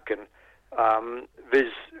South African,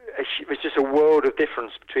 there's just a world of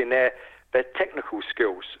difference between their technical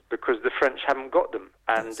skills because the French haven't got them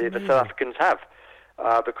and the South Africans have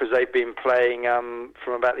because they've been playing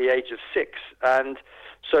from about the age of 6. And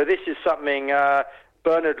so this is something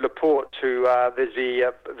Bernard Laporte, who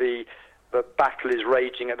the battle is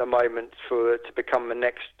raging at the moment to become the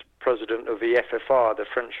next president of the FFR, the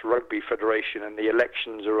French Rugby Federation, and the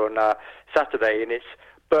elections are on Saturday, and it's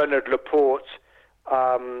Bernard Laporte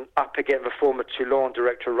up against the former Toulon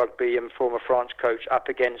director of rugby and former France coach up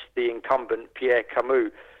against the incumbent Pierre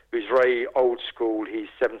Camus, who's very old school. He's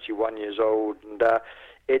 71 years old, and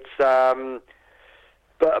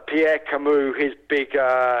but Pierre Camus, his big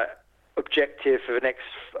objective for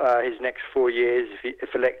his next 4 years,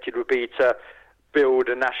 if elected, would be to build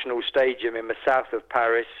a national stadium in the south of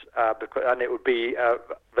Paris, and it would be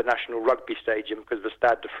the National Rugby Stadium because the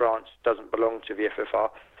Stade de France doesn't belong to the FFR.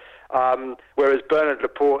 Whereas Bernard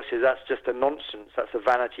Laporte says that's just a nonsense, that's a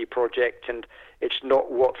vanity project, and it's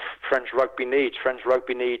not what French rugby needs. French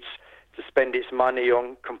rugby needs to spend its money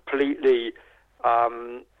on completely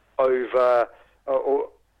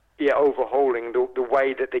overhauling the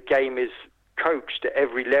way that the game is coached at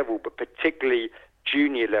every level, but particularly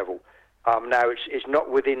junior level. Now, it's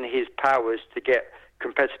not within his powers to get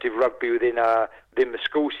competitive rugby within the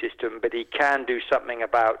school system, but he can do something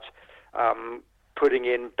about putting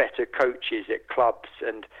in better coaches at clubs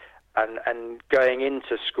and going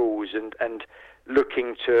into schools and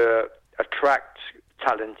looking to attract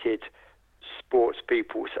talented sports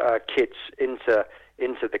people, kids into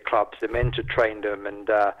the clubs, and then to train them and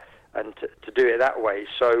to do it that way.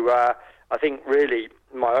 So I think really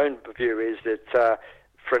my own view is that.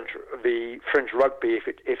 The French rugby, if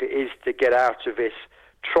it is to get out of this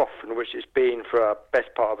trough in which it's been for a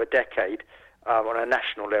best part of a decade on a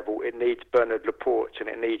national level, it needs Bernard Laporte and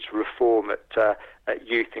it needs reform at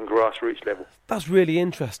youth and grassroots level. That's really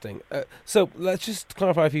interesting. So let's just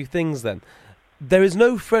clarify a few things then. There is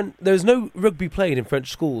no rugby played in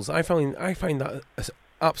French schools. I find that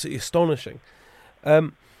absolutely astonishing.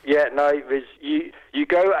 You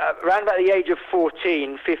go around about the age of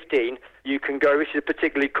 14, 15, you can go, this is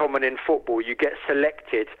particularly common in football, you get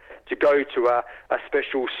selected to go to a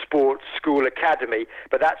special sports school academy,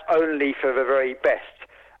 but that's only for the very best.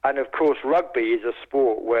 And of course rugby is a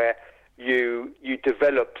sport where you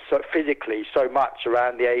develop physically so much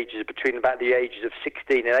around between about the ages of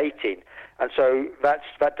 16 and 18. And so that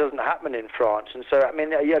doesn't happen in France. And so, I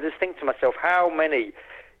just think to myself, how many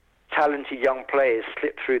talented young players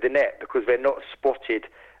slip through the net because they're not spotted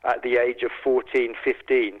at the age of 14,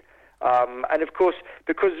 15. And of course,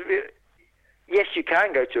 because yes, you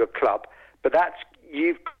can go to a club, but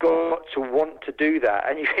you've got to want to do that.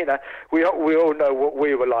 And we all know what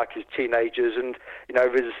we were like as teenagers, and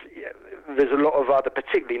there's a lot of other,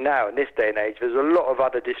 particularly now in this day and age, there's a lot of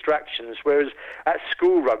other distractions. Whereas at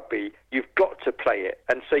school rugby, you've got to play it,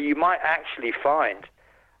 and so you might actually find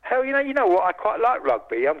hell, you know what? I quite like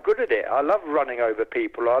rugby. I'm good at it. I love running over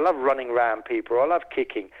people. I love running around people. I love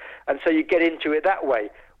kicking. And so you get into it that way.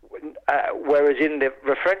 Whereas in the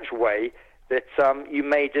French way, that you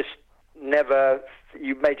may just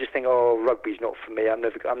think, oh, rugby's not for me. I'm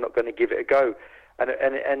not going to give it a go.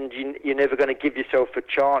 And you're never going to give yourself a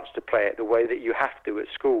chance to play it the way that you have to at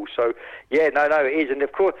school. So, yeah, no, it is. And,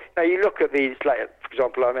 of course, you look at these, like, for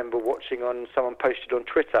example, I remember watching someone posted on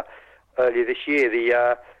Twitter earlier this year,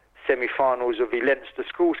 the semi-finals of the Leinster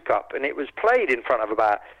Schools Cup, and it was played in front of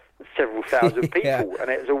about several thousand people, yeah.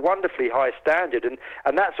 And it was a wonderfully high standard. And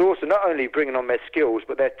that's also not only bringing on their skills,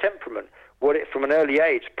 but their temperament. From an early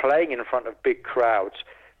age, playing in front of big crowds,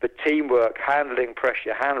 the teamwork, handling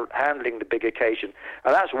pressure, handling the big occasion.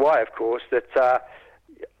 And that's why, of course, that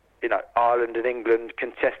Ireland and England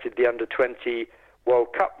contested the Under-20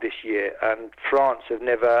 World Cup this year, and France have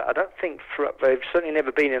they've certainly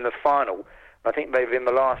never been in the final. I think in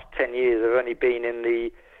the last 10 years, they've only been in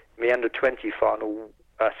the Under-20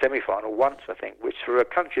 semi-final once, I think, which for a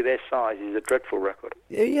country their size is a dreadful record.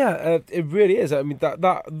 Yeah, it really is. I mean,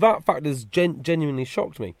 that fact has genuinely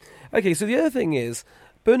shocked me. Okay, so the other thing is,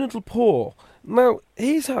 Bernard Laporte. Now,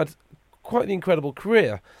 he's had quite an incredible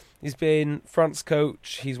career. He's been France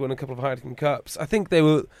coach. He's won a couple of Heineken Cups. I think they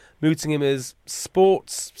were mooting him as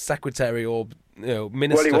sports secretary or minister.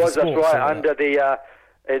 Well, he was. For sports, that's right.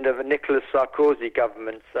 Under the Nicolas Sarkozy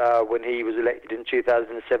government, when he was elected in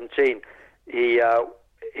 2017,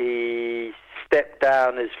 he stepped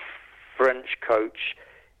down as French coach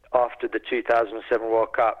after the 2007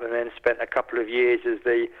 World Cup, and then spent a couple of years as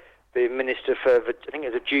the minister for, I think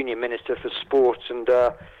it was a junior minister for sports and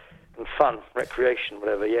fun, recreation,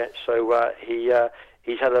 whatever. Yeah. So he's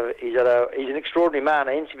an extraordinary man.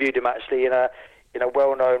 I interviewed him actually in a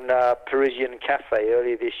well-known Parisian cafe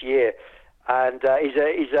earlier this year, and I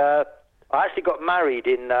actually got married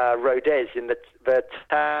in Rodez, in the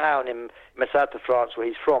town in South of France where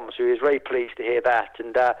he's from. So he was very pleased to hear that,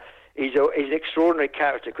 and he's an extraordinary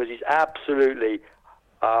character because he's absolutely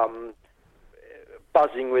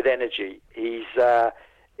buzzing with energy. He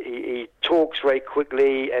talks very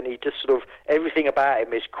quickly, and he just sort of, everything about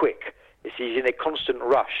him is quick. He's in a constant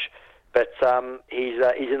rush, but he's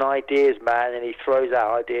an ideas man, and he throws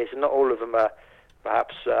out ideas, and not all of them are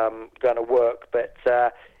perhaps going to work, but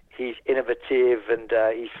he's innovative, and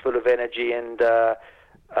he's full of energy, and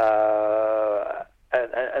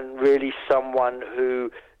really someone who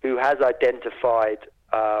has identified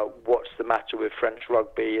what's the matter with French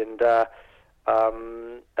rugby, and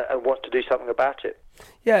wants to do something about it.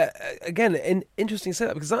 Yeah, again, interesting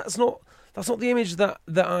setup, because that's not the image that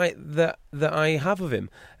I have of him.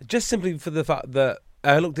 Just simply for the fact that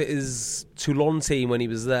I looked at his Toulon team when he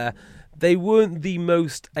was there. They weren't the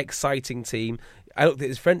most exciting team. I looked at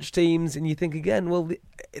his French teams, and you think again, well,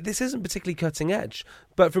 this isn't particularly cutting edge.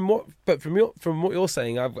 But from what you're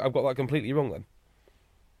saying, I've got that completely wrong then.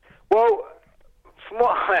 Well, from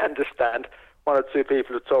what I understand, one or two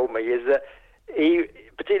people have told me is that he,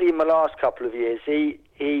 particularly in the last couple of years, he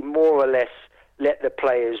more or less let the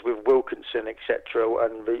players with Wilkinson, etc.,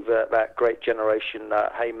 and that great generation,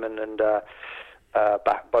 Heyman and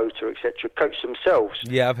Backboter, etc., coach themselves.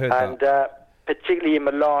 Yeah, I've heard that. And particularly in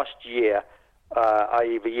the last year,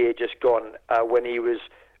 i.e. the year just gone, when he was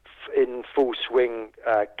in full swing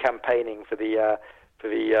campaigning for the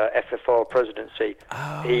FFR presidency,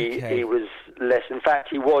 he was less. In fact,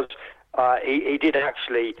 he he did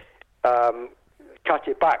actually cut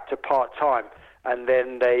it back to part-time, and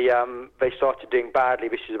then they started doing badly.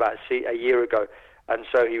 This is about a year ago, and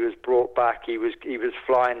so he was brought back. He was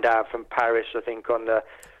flying down from Paris, I think, on the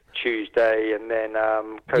Tuesday, and then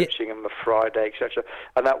coaching him the Friday, etc.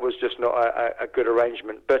 And that was just not a good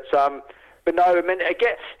arrangement. But no, I mean,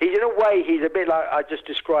 again, he's in a way, he's a bit like I just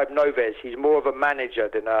described Noves. He's more of a manager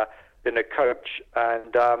than a coach,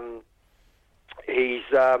 and he's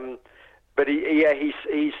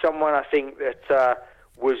someone, I think, that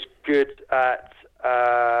was good at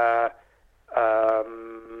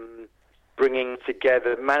bringing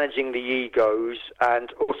together, managing the egos,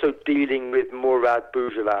 and also dealing with Mourad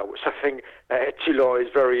Boujela, which I think at Toulon is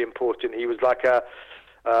very important. He was like a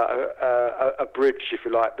bridge, if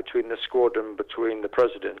you like, between the squad and between the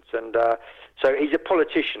presidents. And so he's a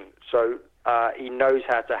politician, so he knows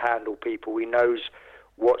how to handle people. He knows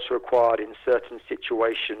what's required in certain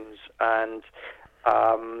situations, and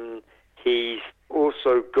he's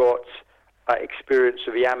also got experience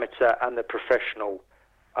of the amateur and the professional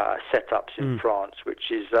setups in France, which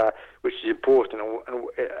is important, and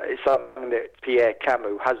it's something that Pierre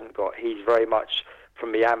Camus hasn't got. He's very much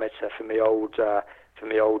from the amateur, from the old from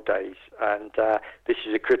the old days. And this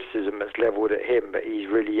is a criticism that's levelled at him, but he's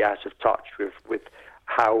really out of touch with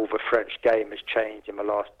how the French game has changed in the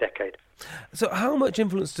last decade. So how much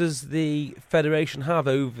influence does the Federation have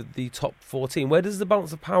over the top 14? Where does the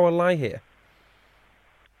balance of power lie here?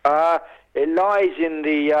 It lies in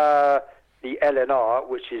the LNR,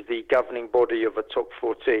 which is the governing body of the top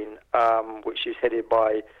 14, which is headed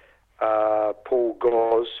by Paul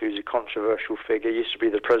Gauze, who's a controversial figure. He used to be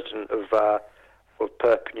the president of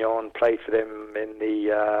Perpignan, played for them in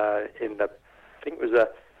the I think it was a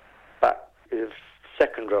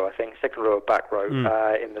second row or back row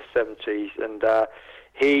in the 70s, and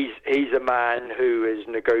he's a man who has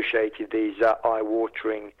negotiated these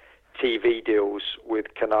eye-watering TV deals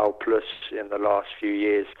with Canal Plus in the last few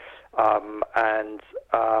years, and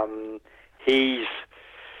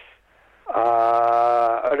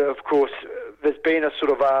of course there's been a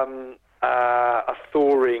sort of a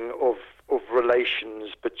thawing of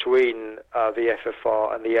relations between the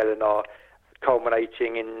FFR and the LNR,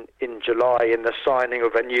 culminating in July in the signing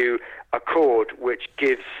of a new accord, which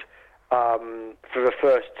gives, for the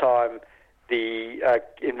first time,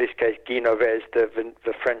 in this case, Guy Novès,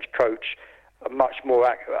 the French coach, a much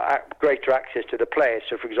more greater access to the players.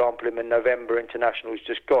 So, for example, in the November internationals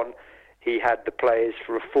just gone, he had the players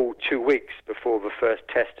for a full 2 weeks before the first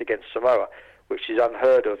test against Samoa, which is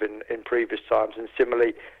unheard of in previous times. And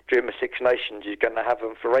similarly, during the Six Nations, he's going to have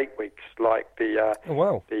them for 8 weeks, like the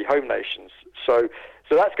home nations. So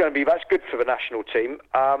that's good for the national team.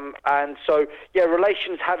 And so,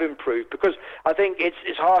 relations have improved, because I think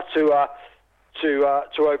it's hard to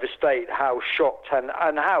overstate how shocked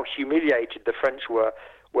and how humiliated the French were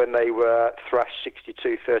when they were thrashed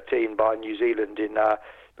 62-13 by New Zealand in the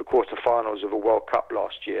quarterfinals of a World Cup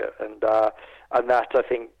last year, and that, I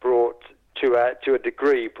think, brought to a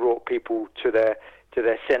degree people to their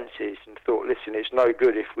senses and thought, listen, it's no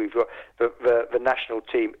good if we've got the national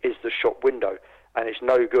team is the shop window, and it's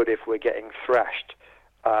no good if we're getting thrashed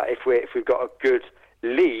if we've got a good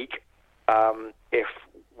league, if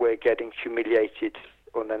we're getting humiliated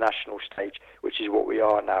on the national stage, which is what we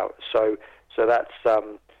are now. So that's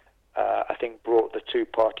I think brought the two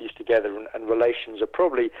parties together, and relations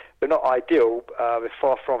they're not ideal, they're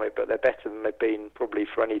far from it, but they're better than they've been probably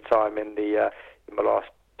for any time in the last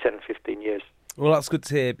 10-15 years. Well, that's good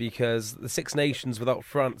to hear, because the Six Nations without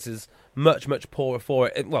France is much, much poorer for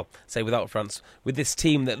it. Well, say without France, with this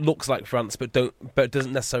team that looks like France but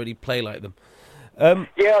doesn't necessarily play like them. I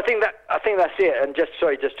think that's it. And just to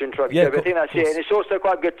interrupt you, but I think that's it. And it's also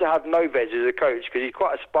quite good to have Novès as a coach, because he's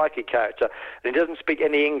quite a spiky character and he doesn't speak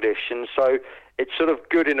any English, and so it's sort of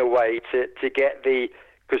good in a way to get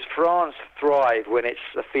because France thrive when it's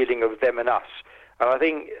a feeling of them and us. And I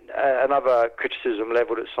think another criticism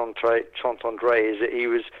levelled at Saint-André is that he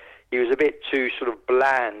was a bit too sort of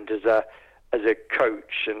bland as a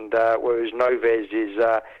coach, and whereas Novès is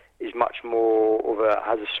much more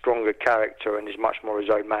has a stronger character and is much more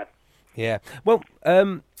his own man. Yeah. Well,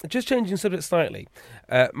 just changing subject slightly,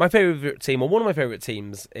 my favourite team, or one of my favourite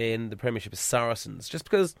teams in the Premiership, is Saracens, just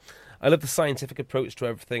because I love the scientific approach to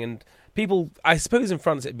everything, and people, I suppose in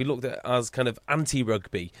France it'd be looked at as kind of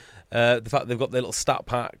anti-rugby, the fact they've got their little stat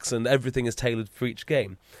packs and everything is tailored for each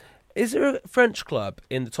game. Is there a French club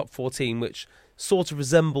in the top 14 which sort of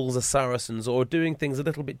resembles a Saracens, or doing things a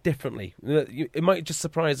little bit differently? It might just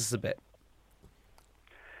surprise us a bit.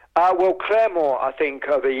 Well, Clermont, I think,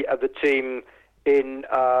 are the team in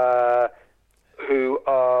who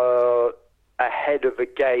are ahead of the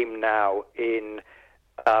game now in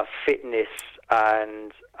fitness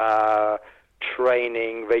and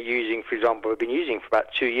training. They're using, for example, they've been using for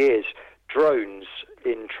about 2 years drones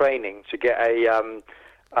in training to get a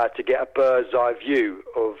bird's eye view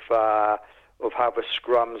of how the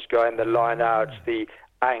scrums go in, the line-outs, the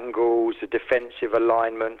angles, the defensive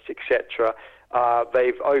alignments, etc.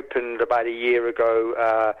 They've opened about a year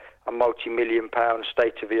ago a multi-million-pound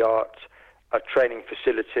state-of-the-art training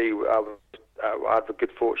facility. I had the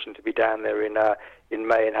good fortune to be down there in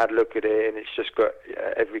May and had a look at it, and it's just got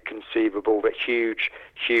every conceivable, but huge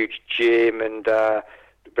gym and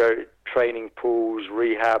very training pools,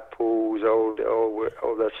 rehab pools, all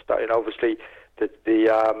the stuff, and obviously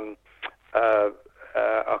a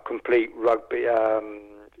complete rugby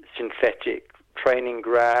synthetic training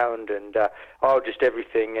ground, and just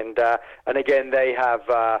everything. And again, they have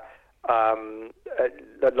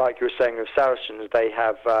like you were saying with Saracens, they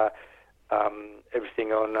have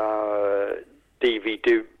everything on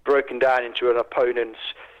DVD broken down into an opponent's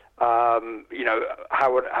how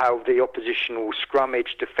the opposition will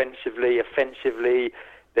scrummage defensively, offensively.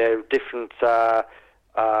 There are different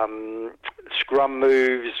scrum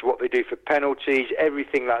moves, what they do for penalties,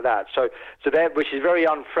 everything like that. So that, which is very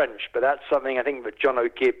un-French, but that's something I think that John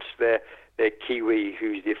O'Gibbs, their Kiwi,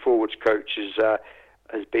 who's the forwards coach,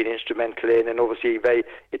 has been instrumental in. And obviously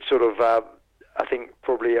it's sort of, I think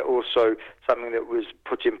probably also something that was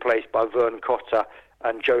put in place by Vern Cotter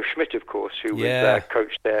and Joe Schmidt, of course, who was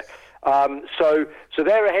coach there. So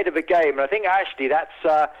they're ahead of the game, and I think actually that's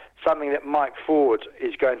something that Mike Ford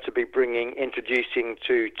is going to be introducing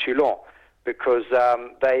to Toulon, because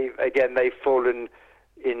they've fallen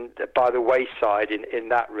by the wayside in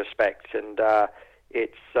that respect, and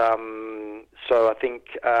it's so I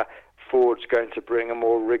think Ford's going to bring a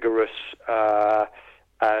more rigorous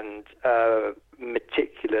and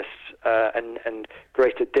meticulous and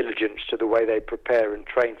greater diligence to the way they prepare and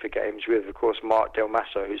train for games, with, of course, Marc Del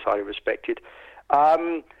Masso, who's highly respected.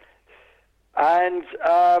 So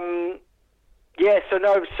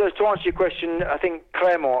to answer your question, I think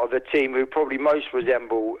Clermont are the team who probably most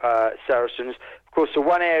resemble Saracens. Of course, the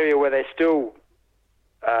one area where they're still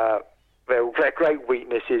their great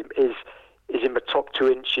weakness is in the top 2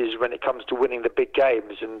 inches when it comes to winning the big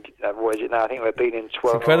games. And what is it now? I think they've been in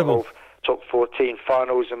 12 top 14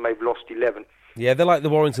 finals and they've lost 11. Yeah, they're like the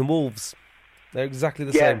Warrington Wolves. They're exactly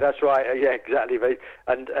the same. Yeah, that's right. Yeah, exactly.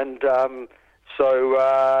 So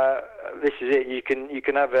this is it. You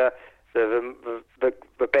can have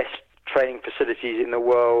the best training facilities in the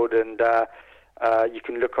world, and you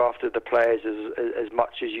can look after the players as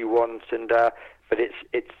much as you want, and but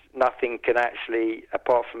it's nothing can actually,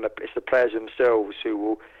 apart from it's the players themselves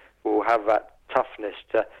who will have that toughness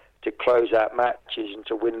to close out matches and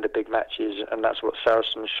to win the big matches, and that's what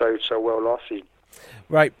Saracens showed so well last season.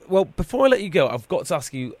 Right. Well, before I let you go, I've got to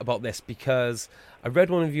ask you about this, because I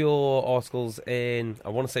read one of your articles in, I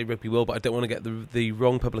want to say Rugby World, but I don't want to get the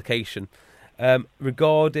wrong publication,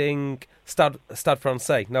 regarding Stade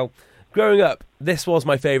Francais. Now, growing up, this was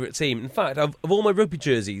my favourite team. In fact, of all my rugby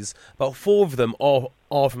jerseys, about 4 of them are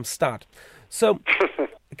from Stade. So,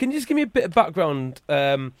 can you just give me a bit of background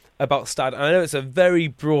about Stade? I know it's a very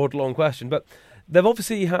broad, long question, but they've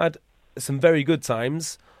obviously had some very good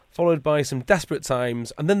times, followed by some desperate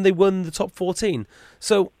times, and then they won the top 14.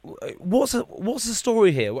 So, what's the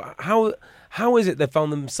story here? How is it they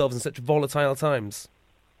found themselves in such volatile times?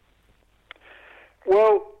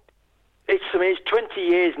 Well, it's 20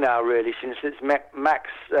 years now, really, since Max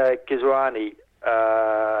Ghazouani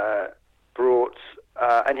brought,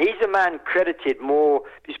 and he's a man credited more.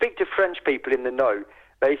 If you speak to French people in the know,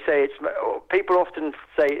 they say people often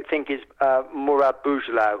think it's Mourad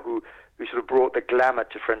Boujela who sort of brought the glamour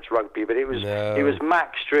to French rugby, but it was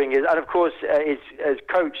Max during his, and of course his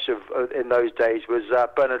coach in those days was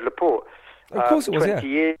Bernard Laporte. Of course it was, 20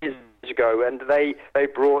 years ago, and they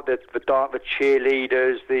brought the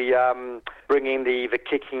cheerleaders, bringing the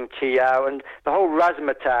kicking tee out, and the whole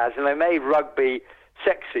razzmatazz, and they made rugby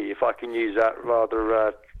sexy, if I can use that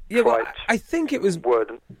rather I think it was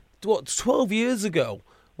word. 12 years ago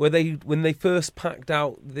when they first packed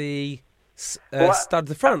out the Stade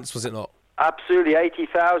de France, was it not? Absolutely,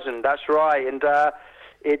 80,000. That's right, and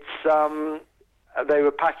it's they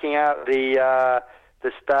were packing out the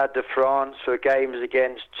Stade de France for games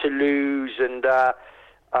against Toulouse, and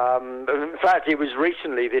in fact, it was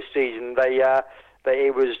recently this season.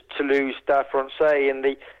 It was Toulouse Stade Francais, and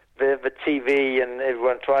the TV and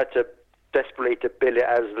everyone tried to desperately to bill it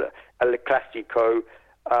as Le Classico,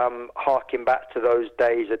 harking back to those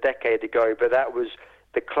days a decade ago. But that was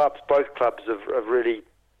the clubs. Both clubs have really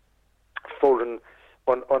fallen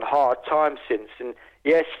on hard times since. And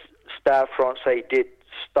yes, Stade Francais did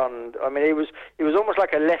stunned. I mean, it was almost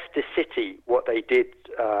like a Leicester City what they did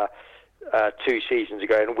 2 seasons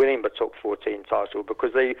ago, and winning the top 14 title,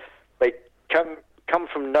 because they come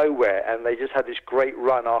from nowhere, and they just had this great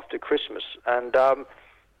run after Christmas, and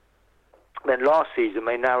then last season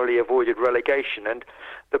they narrowly avoided relegation. And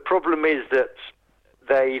the problem is that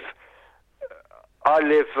I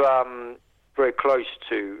live very close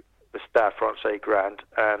to the Stade Francais ground,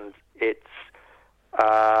 and it's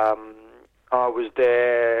I was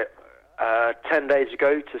there 10 days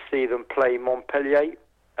ago to see them play Montpellier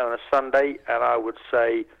on a Sunday, and I would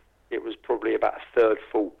say it was probably about a third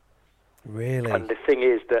full. Really? And the thing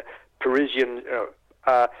is that Paris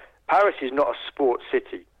is not a sports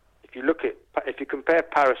city. If you compare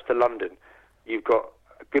Paris to London, you've got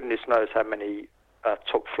goodness knows how many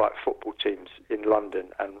top flight football teams in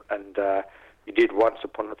London, and you did once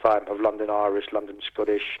upon a time have London Irish, London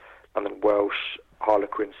Scottish, London Welsh,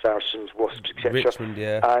 Harlequins, Saracens, Wasps, etc. Richmond,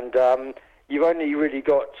 yeah. And you've only really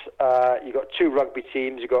got 2 rugby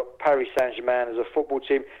teams. You've got Paris Saint-Germain as a football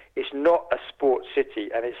team. It's not a sports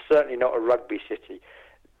city, and it's certainly not a rugby city.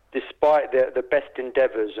 despite the best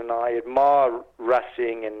endeavours, and I admire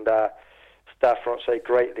Racing and Stade Francais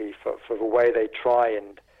greatly for the way they try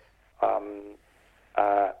and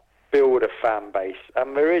build a fan base.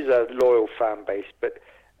 And there is a loyal fan base, but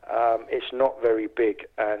it's not very big,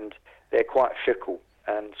 and they're quite fickle.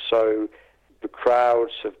 And so the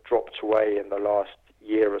crowds have dropped away in the last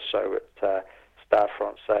year or so at Stade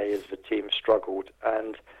Francais as the team struggled.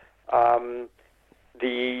 And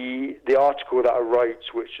the article that I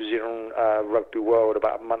wrote, which was in Rugby World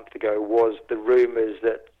about a month ago, was the rumours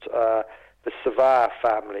that the Savard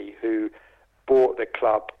family, who bought the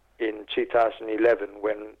club in 2011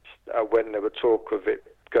 when there were talk of it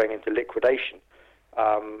going into liquidation,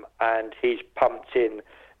 and he's pumped in.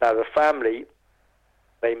 Now the family,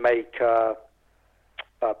 they make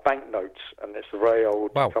banknotes, and it's a very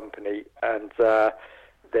old company, and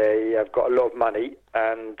they have got a lot of money.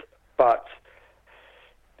 But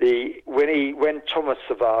when Thomas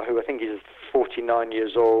Savard, who I think is 49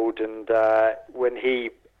 years old, and when he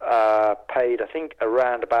paid, I think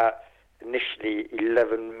around about initially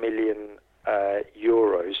 11 million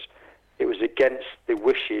euros, it was against the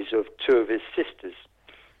wishes of two of his sisters.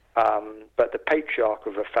 But the patriarch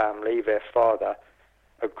of the family, their father,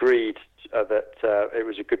 agreed that it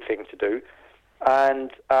was a good thing to do,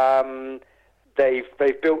 and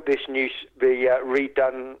they've built this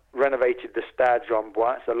renovated the Stade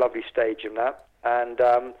Rambois. It's a lovely stadium now, and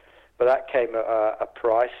but that came at a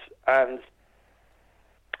price, and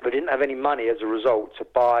they didn't have any money as a result to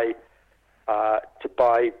buy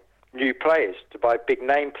new players, to buy big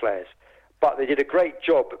name players. But they did a great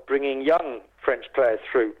job at bringing young French players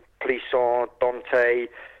through: Plisson, Dante,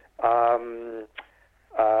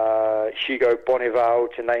 Hugo Bonival,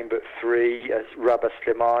 to name but three, Rabah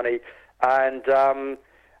Slimani, and they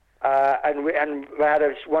had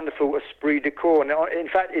a wonderful esprit de corps. And in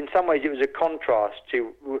fact, in some ways, it was a contrast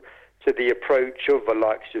to the approach of the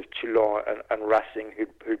likes of Toulon and Racing,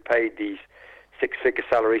 who paid these six-figure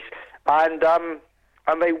salaries, and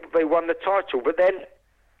they won the title. But then,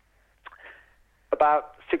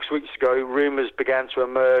 about 6 weeks ago, rumours began to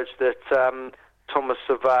emerge that Thomas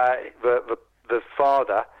Savard, the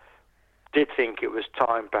father, did think it was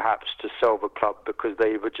time perhaps to sell the club, because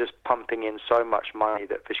they were just pumping in so much money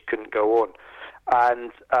that this couldn't go on.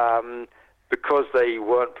 And because they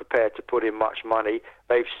weren't prepared to put in much money,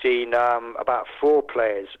 they've seen about four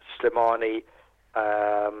players: Slimani,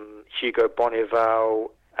 Hugo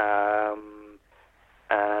Bonival,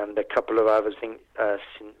 and a couple of others. I think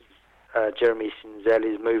Jeremy Sinzel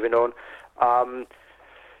is moving on.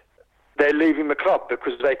 They're leaving the club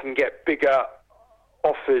because they can get bigger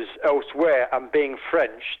offers elsewhere, and being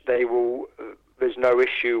French, they will. There's no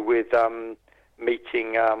issue with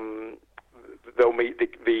meeting. They'll meet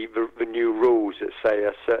the new rules that say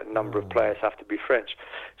a certain number of players have to be French.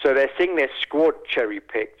 So they're seeing their squad cherry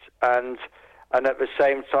picked, and at the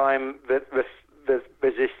same time, there's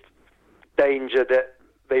this danger that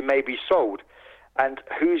they may be sold. And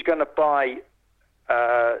who's going to buy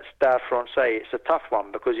Stade Francais? It's a tough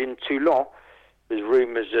one, because in Toulon, there's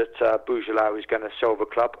rumours that Bougelau is going to sell the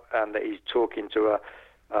club, and that he's talking to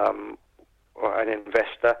an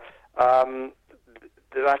investor.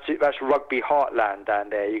 That's rugby heartland down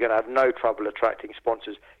there. You're going to have no trouble attracting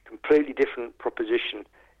sponsors. Completely different proposition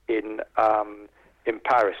in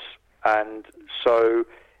Paris, and so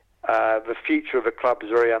the future of the club is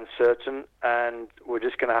very uncertain, and we're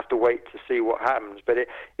just going to have to wait to see what happens. But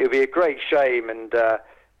it'll be a great shame, and that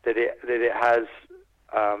it has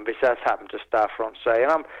this has happened to Stade Francais,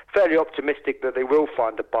 and I'm fairly optimistic that they will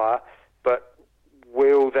find a buyer. But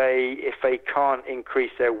will they, if they can't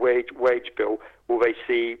increase their wage bill, will they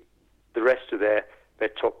see the rest of their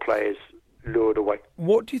top players lured away?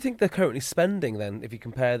 What do you think they're currently spending then, if you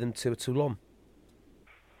compare them to Toulon?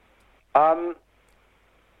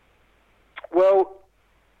 Well,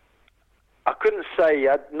 I couldn't say.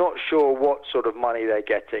 I'm not sure what sort of money they're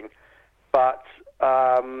getting, but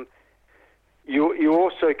you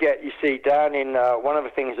also get, you see, down in one of the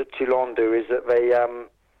things that Toulon do is that they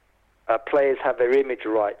players have their image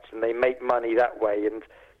rights, and they make money that way. And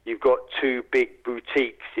you've got two big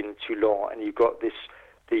boutiques in Toulon, and you've got the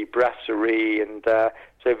brasserie, and so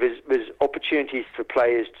there's opportunities for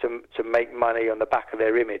players to make money on the back of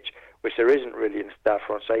their image, which there isn't really in Stade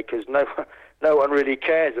Francais, because no one really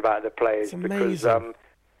cares about the players, because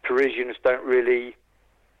Parisians don't really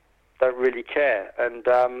care, and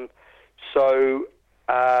so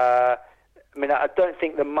I mean, I don't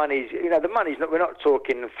think the money's not. We're not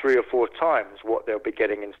talking 3 or 4 times what they'll be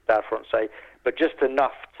getting in Stade Francais, but just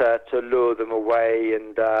enough to lure them away,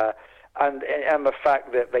 and the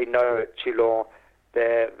fact that they know at Toulon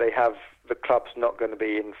they have the club's not going to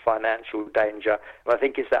be in financial danger. And I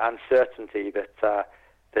think it's that uncertainty that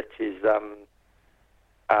is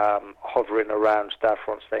hovering around Stade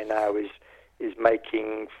Francais now is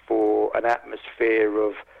making for an atmosphere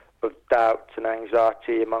of doubt and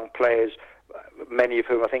anxiety among players, many of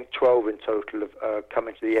whom, I think 12 in total, have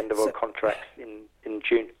coming to the end of our contracts in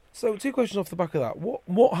June. So 2 questions off the back of that.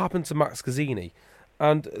 What happened to Max Gazzini?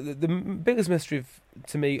 And the biggest mystery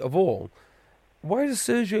to me of all, why does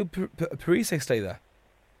Sergio Parisse stay there?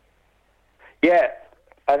 Yeah,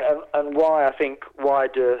 and why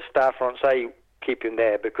do Stade Francais keep him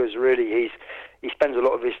there? Because really he spends a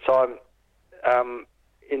lot of his time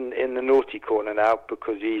in the naughty corner now,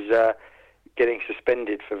 because he's getting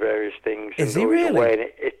suspended for various things. Is he really?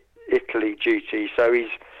 Away in Italy duty, so he's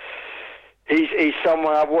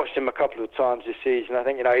someone. I've watched him a couple of times this season. I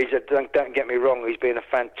think don't get me wrong, he's been a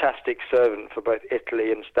fantastic servant for both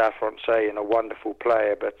Italy and Stade Francais and a wonderful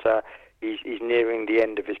player. But he's nearing the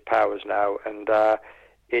end of his powers now, and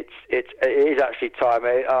it is actually time.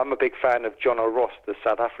 I'm a big fan of John O'Ross, the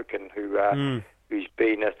South African, who's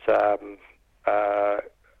been at.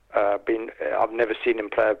 I've never seen him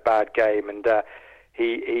play a bad game, and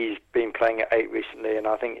he's been playing at 8 recently, and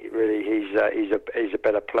I think really he's a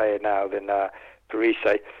better player now than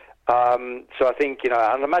Parisse. So I think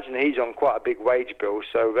I imagine he's on quite a big wage bill,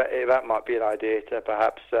 so that might be an idea to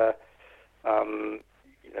perhaps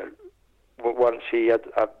once he had.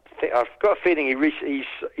 I've got a feeling he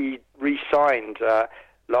re-signed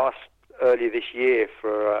earlier this year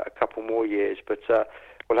for a couple more years, but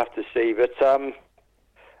we'll have to see. But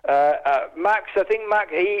Max, I think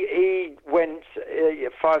he went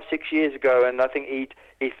 5-6 years ago, and I think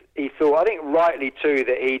he thought, I think rightly too,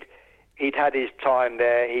 that he'd had his time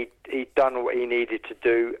there. He'd done what he needed to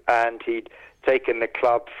do, and he'd taken the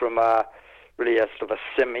club from really a sort of a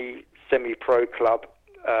semi-pro club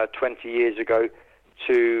 20 years ago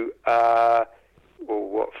to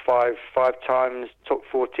five times top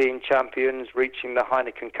 14 champions, reaching the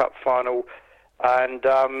Heineken Cup final, and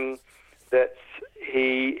that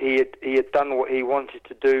he had done what he wanted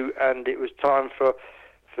to do, and it was time for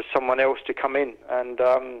someone else to come in. And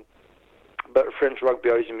but French rugby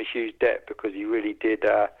owes him a huge debt, because he really did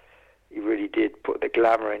put the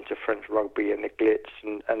glamour into French rugby and the glitz,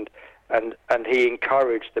 and he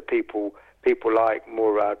encouraged the people like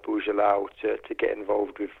Mourad Bourgelau to get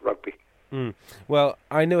involved with rugby. Well,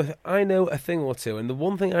 I know a thing or two, and the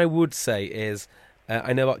one thing I would say is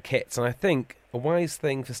I know about kits, and I think a wise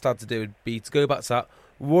thing for Stade to do would be to go back to that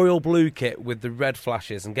royal blue kit with the red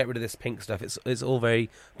flashes and get rid of this pink stuff. It's all very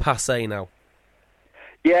passé now.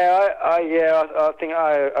 Yeah, I think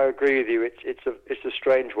I agree with you. It's a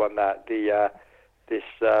strange one, that the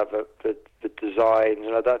designs,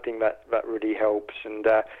 and I don't think that really helps, and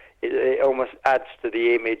it almost adds to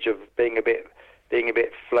the image of being a bit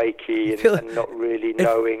flaky and not really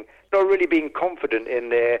knowing, not really being confident in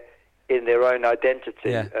their own identity.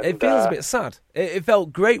 Yeah, and, it feels a bit sad. It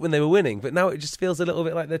felt great when they were winning, but now it just feels a little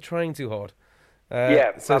bit like they're trying too hard.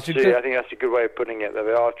 Yeah, so absolutely. I think that's a good way of putting it, that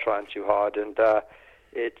they are trying too hard, and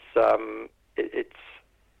it's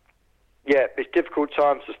difficult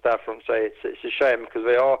times for Stade Francais. It's a shame, because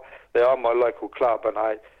they are my local club, and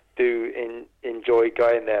I do enjoy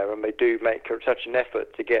going there, and they do make such an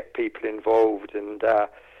effort to get people involved and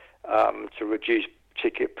to reduce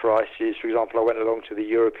ticket prices. For example, I went along to the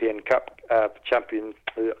European Cup Challenge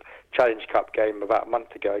Cup game about a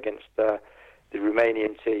month ago against the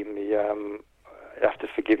Romanian team. You have to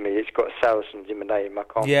forgive me, it's got Saracens in the name. I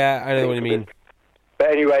can't. Yeah, I know what you mean.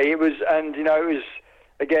 But anyway, it was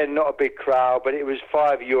again not a big crowd, but it was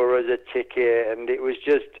 €5 a ticket, and it was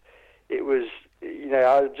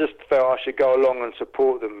I just felt I should go along and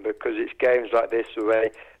support them, because it's games like this where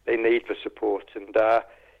they need the support, and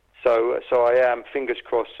so I am fingers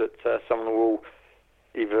crossed that someone will,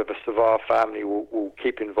 either the Savard family will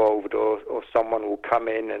keep involved, or someone will come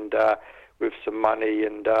in and with some money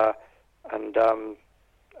and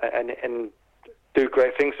do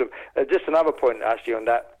great things. Just another point actually on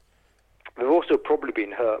that, they've also probably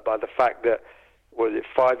been hurt by the fact that, was it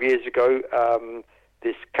 5 years ago,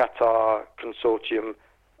 this Qatar consortium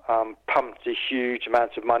pumped a huge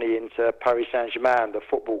amount of money into Paris Saint-Germain, the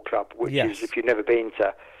football club, which is, if you've never been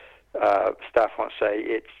to Stade Francais,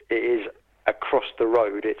 it is across the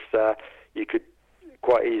road. It's you could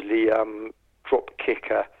quite easily drop kick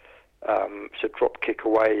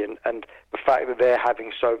away, and the fact that they're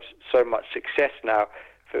having so much success now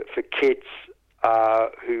for kids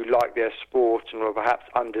who like their sport and were perhaps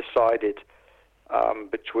undecided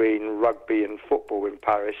between rugby and football in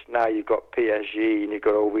Paris. Now you've got PSG, and you've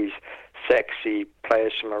got all these sexy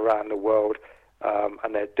players from around the world,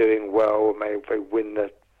 and they're doing well, and they win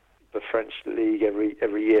the French league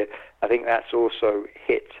every year. I think that's also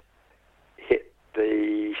hit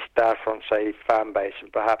the Stade Francais fan base,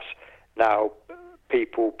 and perhaps now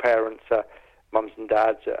parents, mums and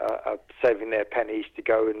dads are saving their pennies to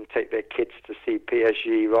go and take their kids to see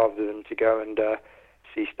PSG rather than to go and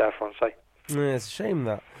see Stade Francais. Yeah, it's a shame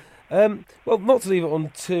that. Well, not to leave it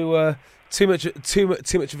on too much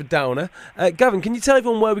of a downer. Gavin, can you tell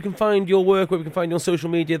everyone where we can find your work, where we can find you on social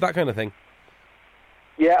media, that kind of thing?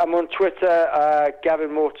 Yeah, I'm on Twitter,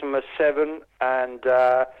 Gavin Mortimer 7, and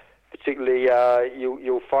particularly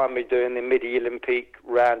you'll find me doing the Midi Olympique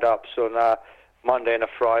roundups on Monday and a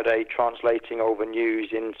Friday, translating all the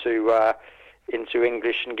news into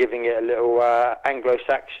English and giving it a little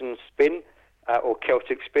Anglo-Saxon spin, or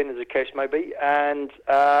Celtic spin, as the case may be. And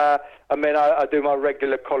I do my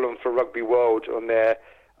regular column for Rugby World on there,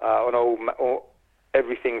 on all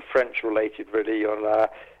everything French related, really. On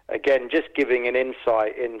again, just giving an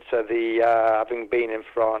insight into the having been in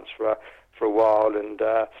France for a while and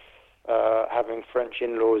having French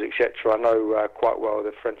in-laws, etc. I know quite well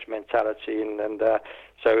the French mentality, and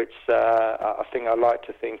so it's. I think I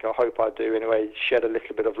hope I do anyway, shed a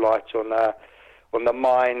little bit of light on the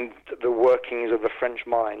mind, the workings of the French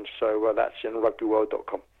mind. So that's in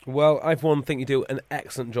rugbyworld.com. Well, I for one think you do an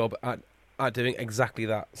excellent job at doing exactly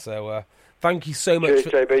that. So thank you so much.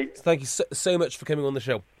 Cheers, JB. Thank you so much for coming on the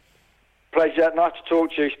show. Pleasure. Nice to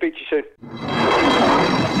talk to you. Speak to you soon.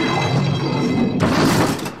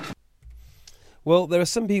 Well, there are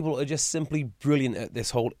some people who are just simply brilliant at this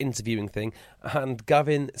whole interviewing thing, and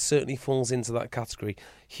Gavin certainly falls into that category.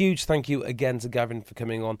 Huge thank you again to Gavin for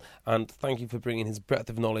coming on, and thank you for bringing his breadth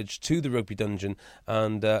of knowledge to the Rugby Dungeon.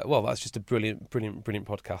 And, well, that's just a brilliant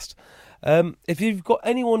podcast. If you've got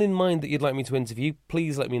anyone in mind that you'd like me to interview,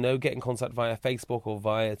 please let me know. Get in contact via Facebook or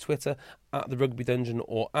via Twitter, at the Rugby Dungeon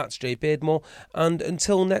or at Jay Beardmore. And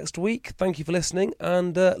until next week, thank you for listening,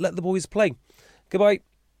 and let the boys play. Goodbye.